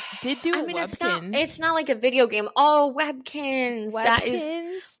 I did do I mean, Webkin. it's not like a video game. Oh, Webkins.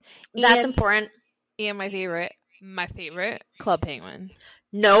 That's important. And my favorite, Club Penguin.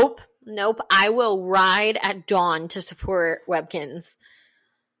 Nope. I will ride at dawn to support Webkins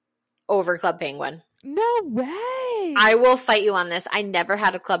over Club Penguin. No way. I will fight you on this. I never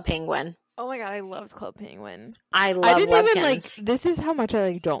had a Club Penguin. Oh my god, I loved Club Penguin. I didn't Webkins. Even like. This is how much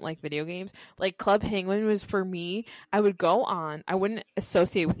I like don't like video games. Like Club Penguin was for me. I would go on. I wouldn't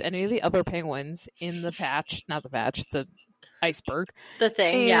associate with any of the other penguins in the patch. Not the patch. The iceberg. The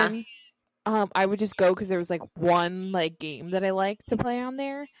thing. And, yeah. I would just go because there was like one like game that I liked to play on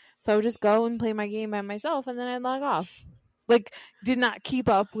there. So I would just go and play my game by myself, and then I'd log off. Like, did not keep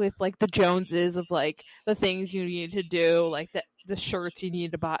up with like the Joneses of like the things you need to do, like the shirts you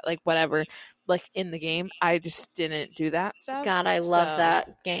need to buy, like whatever, like in the game. I just didn't do that stuff. God, I love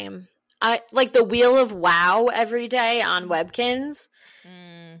that game. I like the Wheel of WoW every day on Webkins.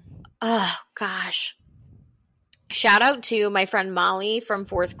 Oh gosh. Shout out to my friend Molly from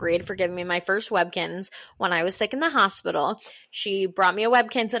 4th grade for giving me my first Webkins when I was sick in the hospital. She brought me a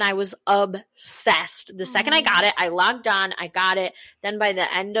Webkins and I was obsessed. The second I got it, I logged on, I got it. Then by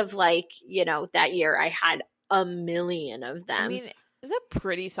the end of that year, I had a million of them. I mean, it's a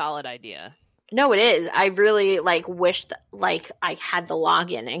pretty solid idea. No, it is. I really wished I had the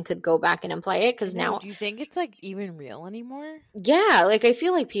login and could go back in and play it because now. Do you think it's like even real anymore? Yeah, I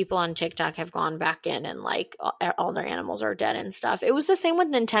feel like people on TikTok have gone back in and all their animals are dead and stuff. It was the same with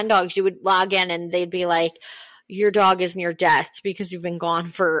Nintendogs. You would log in and they'd be like, "Your dog is near death because you've been gone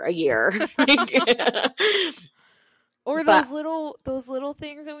for a year." Or those little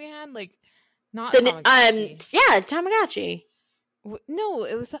things that we had, like not Tamagotchi. Yeah, Tamagotchi. No,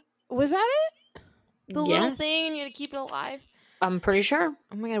 it was that it? The little thing, and you had to keep it alive? I'm pretty sure.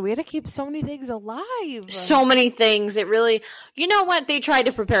 Oh my god, we had to keep so many things alive. So many things. It really... You know what? They tried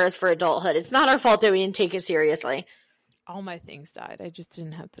to prepare us for adulthood. It's not our fault that we didn't take it seriously. All my things died. I just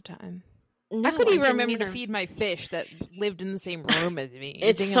didn't have the time. No, I couldn't even remember to feed my fish that lived in the same room as me.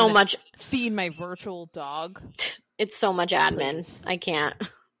 It's so much... Feed my virtual dog. It's so much admin. Please. I can't.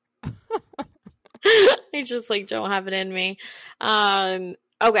 I just don't have it in me.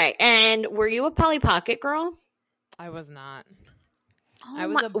 Okay, and were you a Polly Pocket girl? I was not. Oh, I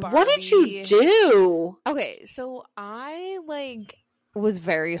was a Barbie. What did you do? Okay, so I was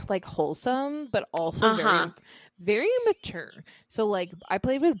very wholesome, but also very, very mature. So I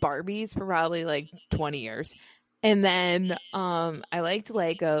played with Barbies for probably 20 years. And then I liked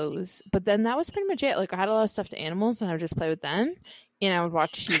Legos, but then that was pretty much it. I had a lot of stuffed animals and I would just play with them and I would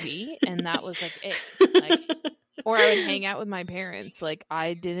watch TV and that was it. Or I would hang out with my parents.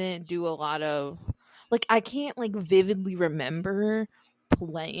 I didn't do a lot of I can't vividly remember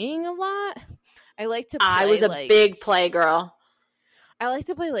playing a lot. I like to play, I was a big play girl. I like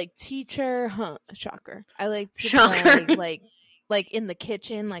to play teacher, shocker. I like to play in the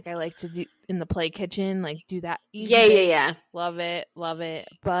kitchen, I like to do in the play kitchen, do that. Yeah. Love it.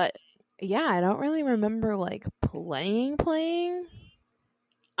 But yeah, I don't really remember playing.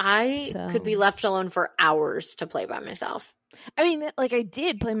 I could be left alone for hours to play by myself. I mean, I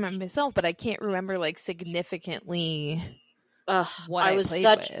did play by myself, but I can't remember what I was played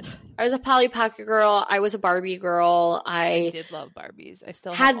with. I was a Polly Pocket girl. I was a Barbie girl. I did love Barbies. I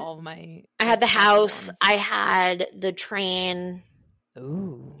still have all of my. I had the house. Ones. I had the train.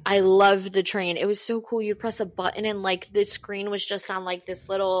 Ooh. I loved the train. It was so cool. You'd press a button and the screen was just on this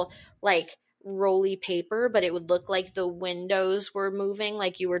little rolly paper, but it would look like the windows were moving,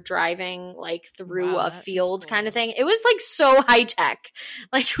 you were driving through a field kind of thing. It was so high tech,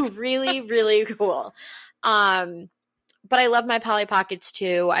 really, really cool. But I love my Polly Pockets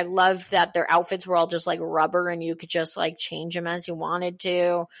too. I love that their outfits were all just rubber and you could just change them as you wanted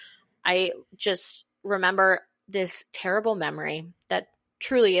to. I just remember this terrible memory that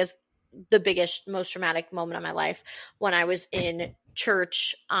truly is the biggest, most traumatic moment of my life when I was in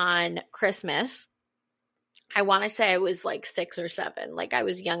church on Christmas. I want to say I was 6 or 7. I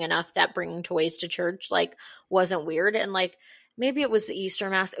was young enough that bringing toys to church wasn't weird. And maybe it was the Easter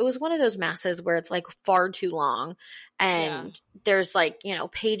Mass. It was one of those masses where it's far too long. And there's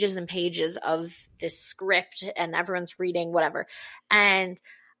pages and pages of this script and everyone's reading whatever. And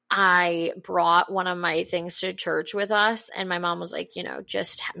I brought one of my things to church with us, and my mom was like,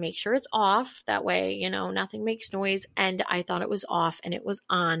 just make sure it's off. That way, nothing makes noise. And I thought it was off, and it was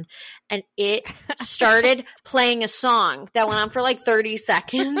on. And it started playing a song that went on for like 30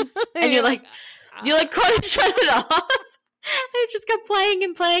 seconds. And you couldn't shut it off. And it just kept playing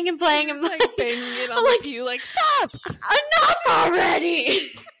and playing and playing and playing. Like banging it on the pew, like, stop! Enough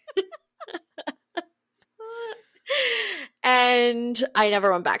already! And I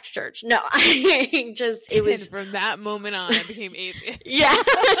never went back to church. No, it was. And from that moment on, I became atheist. Yeah.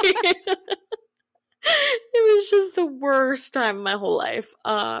 It was just the worst time of my whole life.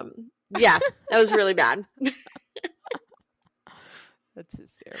 Yeah, that was really bad. That's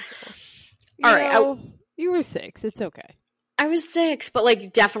hysterical. All right. You were 6. It's okay. I was 6, but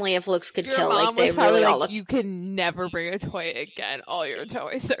like definitely if looks could your kill, mom like they was probably really like, all look. You can never bring a toy again. All your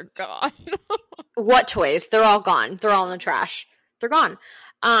toys are gone. What toys? They're all gone. They're all in the trash. They're gone.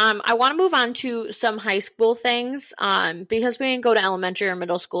 I want to move on to some high school things because we didn't go to elementary or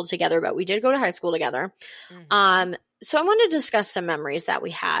middle school together, but we did go to high school together. Mm-hmm. So I want to discuss some memories that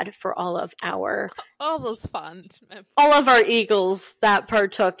we had for all of those fun memories. All of our Eagles that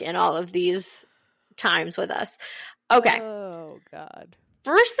partook in all of these times with us. Okay. Oh, God.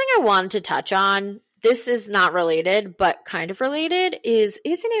 First thing I wanted to touch on, this is not related, but kind of related, isn't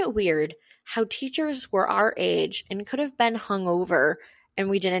it weird how teachers were our age and could have been hungover and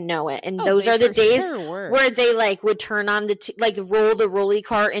we didn't know it? And those are the days where they like would turn on roll the rolly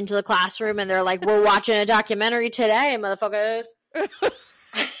cart into the classroom and they're like, we're watching a documentary today, motherfuckers.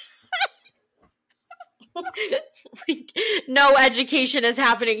 Like, no education is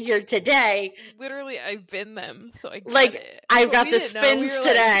happening here today. Literally, I've been them, so I get it. I've got the spins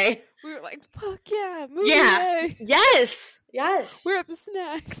today. We were like, fuck yeah, movie day. Yes. We're at the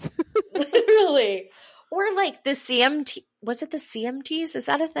snacks. Literally. Or like the CMT. Was it the CMTs? Is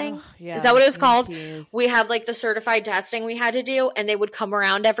that a thing? Oh, yeah, is that what it was called? CMTs. We had like the certified testing we had to do, and they would come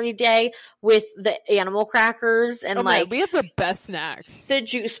around every day with the animal crackers and we had the best snacks, the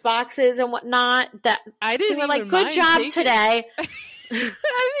juice boxes and whatnot. That I didn't. They were like, "Good job today." I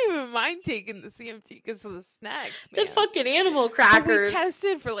didn't even mind taking the CMT because of the snacks. Man. The fucking animal crackers. But we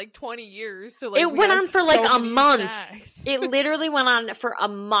tested for like 20 years, so it went on for like a month. Snacks. It literally went on for a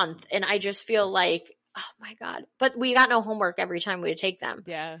month, and I just feel like, oh my God. But we got no homework every time we would take them.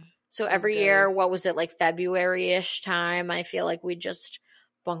 Yeah. So every year, what was it, like February-ish time, I feel like we'd just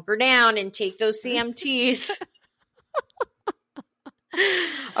bunker down and take those CMTs.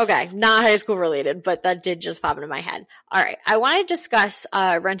 Okay, not high school related, but that did just pop into my head. All right, I want to discuss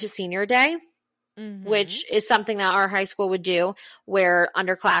Rent a Senior Day, which is something that our high school would do, where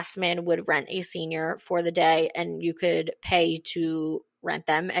underclassmen would rent a senior for the day, and you could pay to rent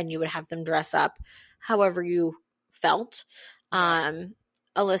them, and you would have them dress up however you felt.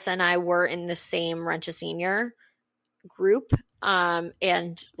 Alyssa and I were in the same Rent a Senior group,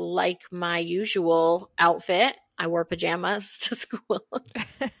 and like my usual outfit, I wore pajamas to school.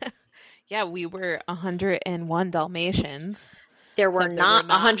 Yeah, we were 101 Dalmatians. There were not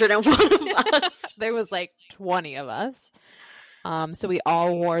 101 of us. There was like 20 of us. So we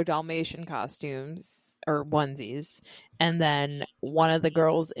all wore Dalmatian costumes or onesies. And then one of the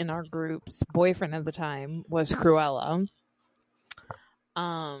girls in our group's boyfriend at the time was Cruella.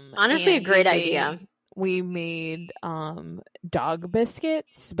 Honestly, a great idea. We made dog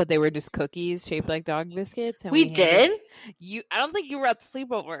biscuits, but they were just cookies shaped like dog biscuits. And we did? I don't think you were at the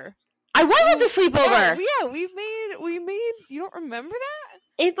sleepover. I was at the sleepover. Yeah, we made. You don't remember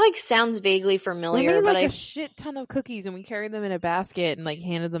that? It like sounds vaguely familiar. We made like a shit ton of cookies, and we carried them in a basket and like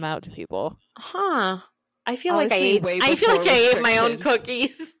handed them out to people. Huh? I feel like I ate my own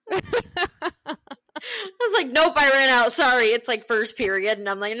cookies. I was like, nope, I ran out. Sorry, it's like first period, and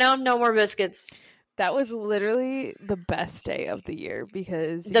I'm like, no more biscuits. That was literally the best day of the year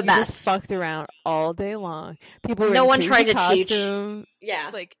because just fucked around all day long. People were no one tried to teach. Yeah,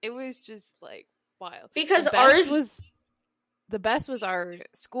 like it was just like wild. Because the best was our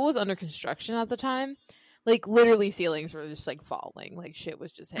school was under construction at the time. Like literally ceilings were just like falling, like shit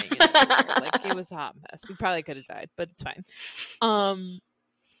was just hanging everywhere. Like it was a hot mess. We probably could have died, but it's fine.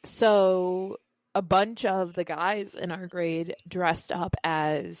 So a bunch of the guys in our grade dressed up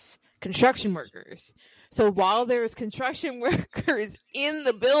as construction workers. So while there was construction workers in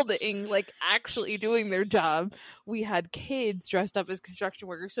the building, like actually doing their job, we had kids dressed up as construction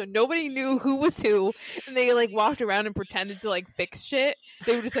workers. So nobody knew who was who, and they like walked around and pretended to like fix shit.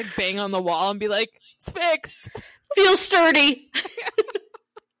 They would just like bang on the wall and be like, "It's fixed. Feel sturdy."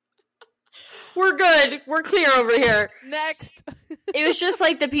 we're good. We're clear over here. Next. It was just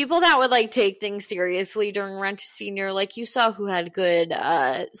like the people that would like take things seriously during Rent a Senior, like you saw who had good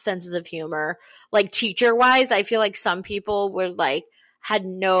senses of humor. Like teacher wise, I feel like some people would like had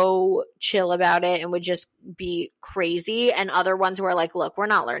no chill about it and would just be crazy, and other ones were like, look, we're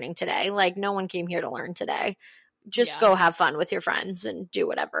not learning today. Like no one came here to learn today. Just go have fun with your friends and do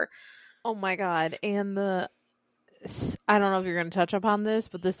whatever. Oh my God. And I don't know if you're going to touch upon this,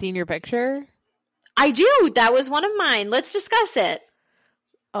 but the senior picture. I do. That was one of mine. Let's discuss it.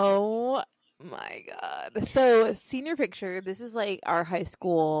 Oh my God. So senior picture, this is like our high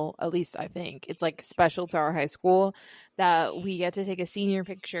school, at least I think it's like special to our high school that we get to take a senior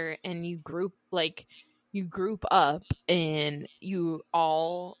picture and you group up and you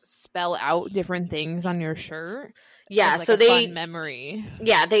all spell out different things on your shirt. Yeah, like so they fun memory.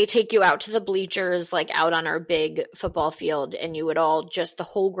 Yeah, they take you out to the bleachers, like out on our big football field, and you would all just the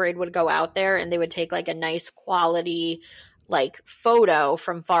whole grade would go out there, and they would take like a nice quality like photo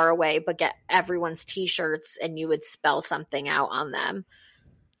from far away, but get everyone's t-shirts, and you would spell something out on them.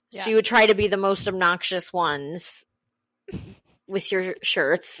 Yeah. So you would try to be the most obnoxious ones with your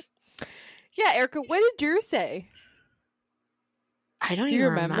shirts. Yeah, Erica, what did yours say? I don't even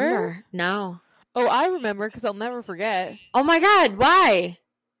remember. No. Oh, I remember because I'll never forget. Oh my God, why?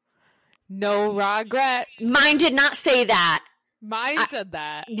 No regrets. Mine did not say that. Mine said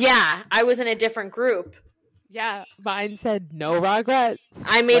that. Yeah, I was in a different group. Yeah, mine said no regrets.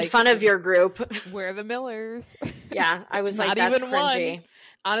 I made fun of your group. We're the Millers. Yeah, I was like, that's cringy. One.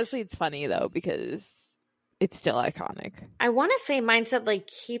 Honestly, it's funny though because it's still iconic. I want to say mine said like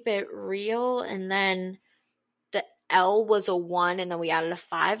keep it real, and then the L was a 1, and then we added a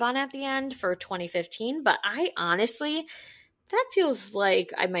 5 on at the end for 2015. But I honestly, that feels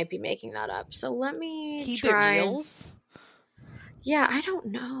like I might be making that up. So let me keep try. It reals? Yeah, I don't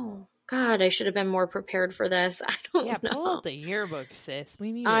know. God, I should have been more prepared for this. I don't know. Pull out the yearbook, sis.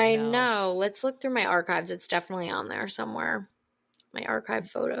 We need. I know. Let's look through my archives. It's definitely on there somewhere. My archive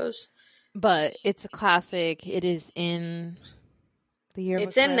photos. But it's a classic. It is in the yearbook.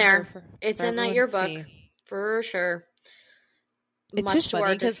 It's in there. It's in that yearbook for sure. It's much just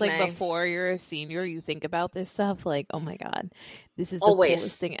funny because like before you're a senior, you think about this stuff like, oh my God, this is the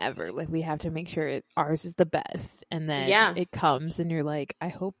coolest thing ever. Like we have to make sure ours is the best, and then it comes and you're like, I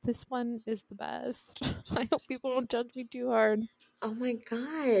hope this one is the best. I hope people don't judge me too hard. Oh my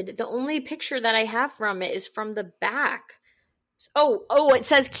God, the only picture that I have from it is from the back. Oh, it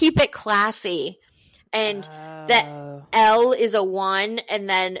says keep it classy, and the L is a 1, and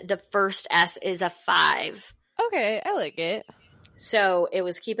then the first S is a 5. Okay, I like it. So it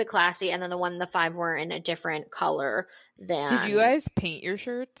was keep it classy, and then the 5 were in a different color than. Did you guys paint your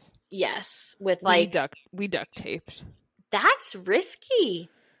shirts? Yes, with like we duct taped. That's risky.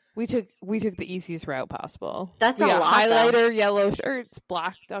 We took the easiest route possible. That's a lot. Highlighter, yellow shirts,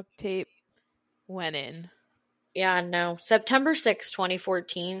 black duct tape. Went in. Yeah, no. September 6th,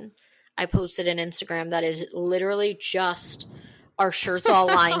 2014, I posted an Instagram that is literally just our shirts all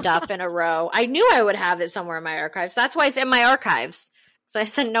lined up in a row. I knew I would have it somewhere in my archives. That's why it's in my archives. So I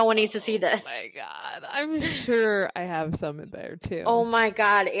said no one needs to see this. Oh my God. I'm sure I have some in there too. Oh my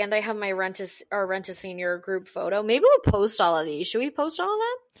God. And I have my Rent a Senior group photo. Maybe we'll post all of these. Should we post all of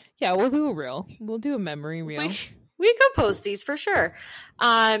them? Yeah, we'll do a reel. We'll do a memory reel. We could post these for sure.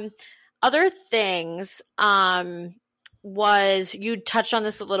 Other things was, you touched on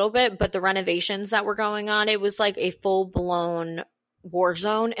this a little bit, but the renovations that were going on, it was like a full-blown war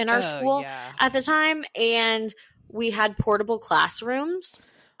zone in our school at the time, and we had portable classrooms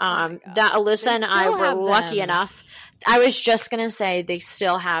that Alyssa and I were lucky enough. I was just going to say they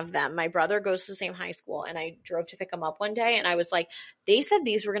still have them. My brother goes to the same high school, and I drove to pick him up one day, and I was like, they said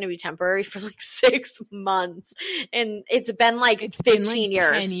these were going to be temporary for like 6 months, and it's been like 15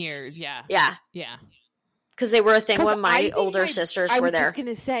 years. 10 years, yeah. Yeah. Yeah. Because they were a thing when my older sisters were there. I was just going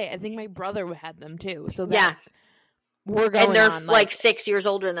to say, I think my brother had them too. So we're going and they're on, like 6 years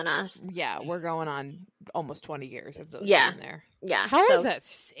older than us. Yeah, we're going on almost 20 years of those in there. Yeah. How is that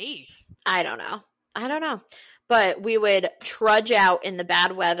safe? I don't know. But we would trudge out in the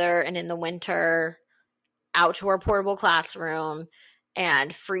bad weather and in the winter out to our portable classroom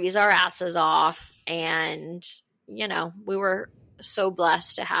and freeze our asses off. And, we were so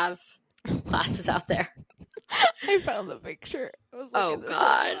blessed to have classes out there. I found the picture. Oh,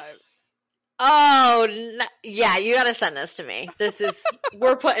 God. Oh, yeah, you got to send this to me.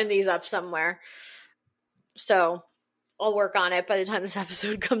 We're putting these up somewhere. So I'll work on it by the time this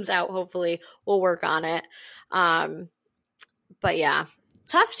episode comes out. Hopefully we'll work on it. But yeah,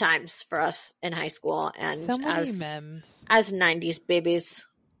 tough times for us in high school and so many memes as 90s babies.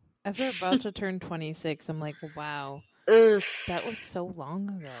 As we're about to turn 26, I'm like, wow, Ugh. that was so long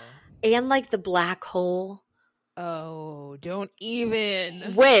ago. And like the black hole. Oh, don't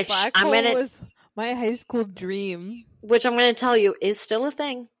even. Which Black hole was my high school dream. Which I'm gonna tell you is still a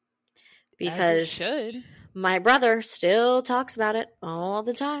thing. As it Because should. my brother still talks about it all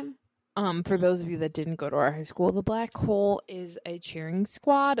the time. For those of you that didn't go to our high school, the Black Hole is a cheering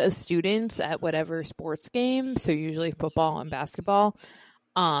squad of students at whatever sports game. So usually football and basketball,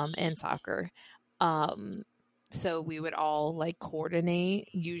 and soccer. So we would all like coordinate.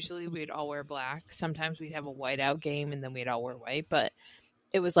 Usually we'd all wear black. Sometimes we'd have a whiteout game and then we'd all wear white. But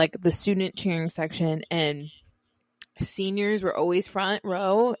it was like the student cheering section, and seniors were always front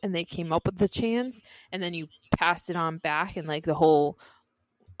row, and they came up with the chants, and then you passed it on back, and like the whole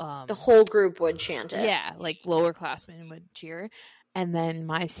group would chant it. Yeah, like lower classmen would cheer. And then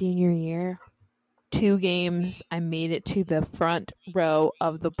my senior year, 2 games, I made it to the front row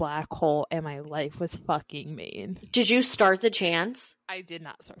of the Black Hole, and my life was fucking made. Did you start the chants? I did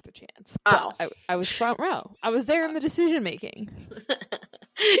not start the chants. Oh. I was front row. I was there in the decision making.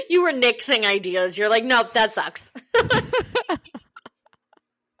 You were nixing ideas. You're like, nope, that sucks.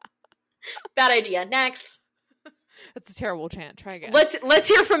 Bad idea. Next. That's a terrible chant. Try again. Let's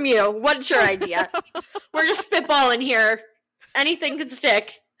hear from you. What's your idea? We're just spitballing here. Anything could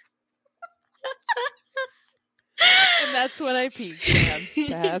stick. And that's when I peaked, man.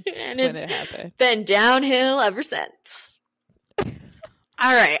 That's when it happened. Been downhill ever since. All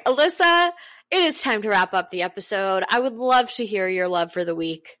right, Alyssa, it is time to wrap up the episode. I would love to hear your love for the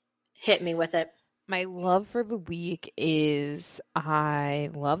week. Hit me with it. My love for the week is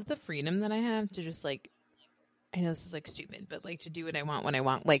I love the freedom that I have to just like, I know this is like stupid, but like to do what I want when I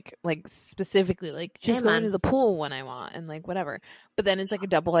want, like specifically like just going to the pool when I want and like whatever. But then it's like a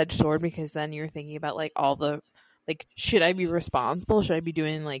double-edged sword, because then you're thinking about like all the like, should I be responsible? Should I be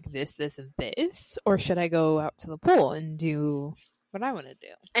doing like this, and this, or should I go out to the pool and do what I want to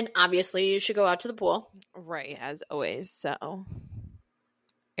do? And obviously, you should go out to the pool, right? As always. So,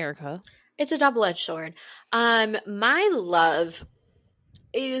 Erica, it's a double-edged sword. My love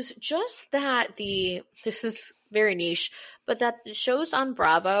is just that this is very niche, but that the shows on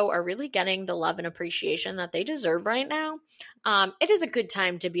Bravo are really getting the love and appreciation that they deserve right now. It is a good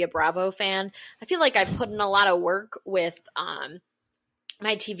time to be a Bravo fan. I feel like I've put in a lot of work with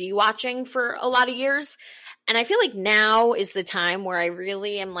my TV watching for a lot of years, and I feel like now is the time where I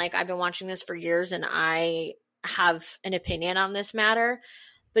really am like, I've been watching this for years and I have an opinion on this matter.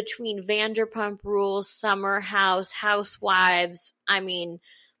 Between Vanderpump Rules, Summer House, Housewives, I mean,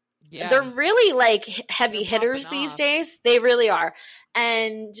 they're really like heavy hitters these days. They really are.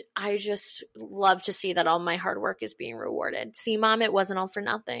 And I just love to see that all my hard work is being rewarded. See, Mom, it wasn't all for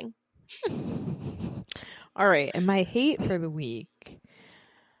nothing. All right. And my hate for the week,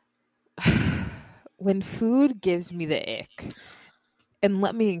 when food gives me the ick. And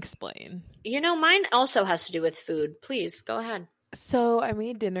let me explain. You know, mine also has to do with food. Please, go ahead. So I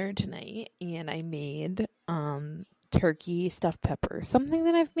made dinner tonight, and I made turkey stuffed peppers, something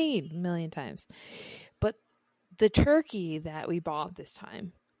that I've made a million times. But the turkey that we bought this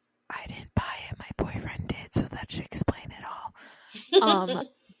time, I didn't buy it. My boyfriend did, so that should explain it all.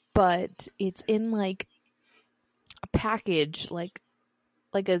 But it's in like a package, like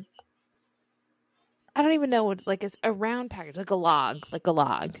a, I don't even know what, like it's a round package, like a log.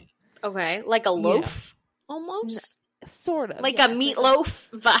 Okay, like a loaf, almost. Sort of. Like a meatloaf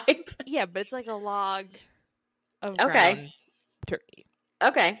vibe. Yeah, but it's like a log of ground turkey.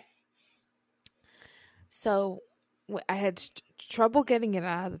 Okay. So I had trouble getting it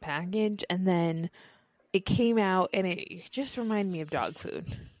out of the package, and then it came out, and it just reminded me of dog food.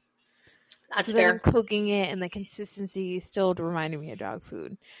 That's fair. I'm cooking it, and the consistency still reminded me of dog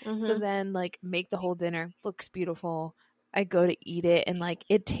food. Mm-hmm. So then, like, make the whole dinner. Looks beautiful. I go to eat it, and like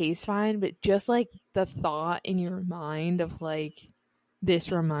it tastes fine, but just like the thought in your mind of like,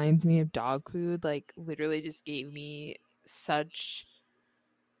 this reminds me of dog food, like literally just gave me such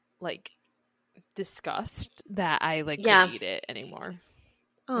like disgust that I like couldn't eat it anymore.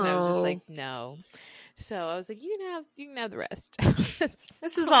 And I was just like, no. So I was like, you can have the rest.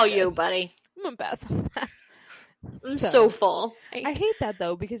 This is all you, buddy. I'm gonna pass on that. I'm so full. I hate that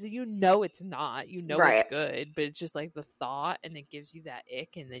though, because it's not. It's good, but it's just like the thought, and it gives you that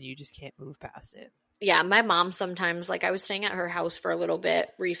ick, and then you just can't move past it. Yeah, my mom sometimes, like I was staying at her house for a little bit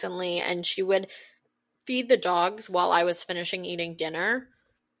recently, and she would feed the dogs while I was finishing eating dinner.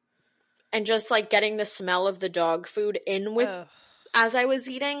 And just like getting the smell of the dog food in with as I was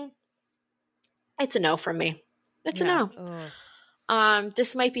eating, it's a no from me. It's a no.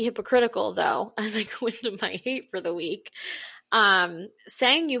 This might be hypocritical, though, as I go into my hate for the week.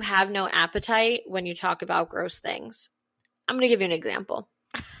 Saying you have no appetite when you talk about gross things. I'm going to give you an example.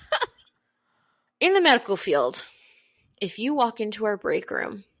 In the medical field, if you walk into our break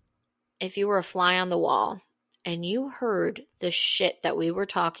room, if you were a fly on the wall and you heard the shit that we were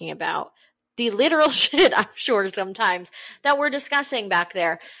talking about, the literal shit, I'm sure sometimes, that we're discussing back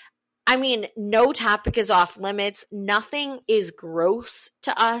there, I mean, no topic is off limits. Nothing is gross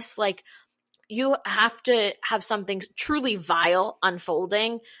to us. Like, you have to have something truly vile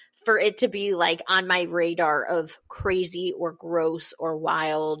unfolding for it to be like on my radar of crazy or gross or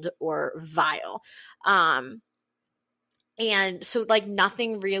wild or vile. And so like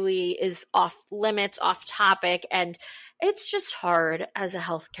nothing really is off limits, off topic. And it's just hard as a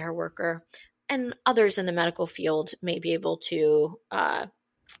healthcare worker, and others in the medical field may be able to,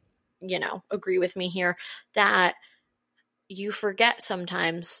 agree with me here, that you forget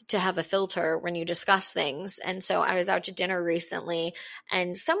sometimes to have a filter when you discuss things. And so I was out to dinner recently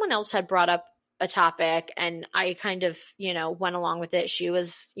and someone else had brought up a topic and I kind of, went along with it. She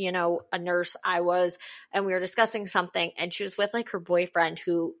was, a nurse, I was, and we were discussing something and she was with like her boyfriend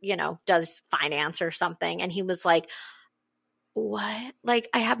who, does finance or something. And he was like, what? Like,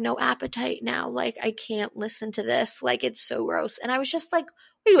 I have no appetite now. Like, I can't listen to this. Like, it's so gross. And I was just like,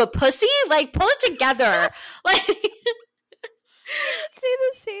 are you a pussy? Like, pull it together. Like, say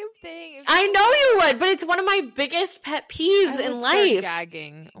the same thing. I know you would, but it's one of my biggest pet peeves in life.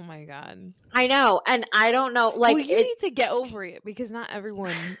 Gagging. Oh my god. I know, and I don't know. Like, well, you need to get over it because not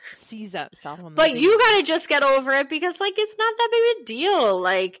everyone sees that stuff on the But video. you gotta just get over it because, like, it's not that big of a deal.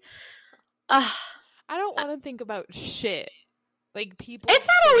 Like, I don't want to think about shit. Like people. It's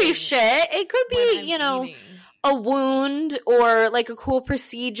not always shit. It could be, eating. A wound or like a cool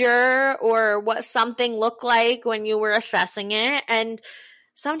procedure or what something looked like when you were assessing it. And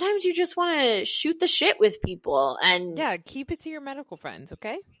sometimes you just want to shoot the shit with people. And yeah, keep it to your medical friends,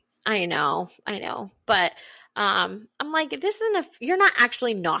 okay? I know. But I'm like, you're not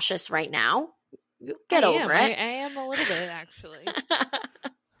actually nauseous right now. Get over it. I am a little bit, actually.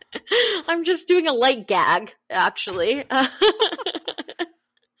 I'm just doing a light gag, actually.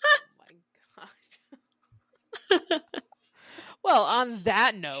 Well, on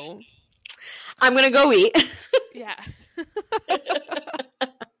that note, I'm gonna go eat. Yeah.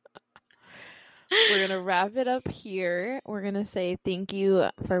 We're gonna wrap it up here. We're gonna say thank you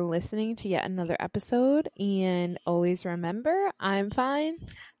for listening to yet another episode, and always remember, I'm fine.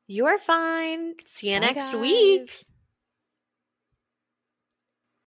 You're fine. See you next guys. week.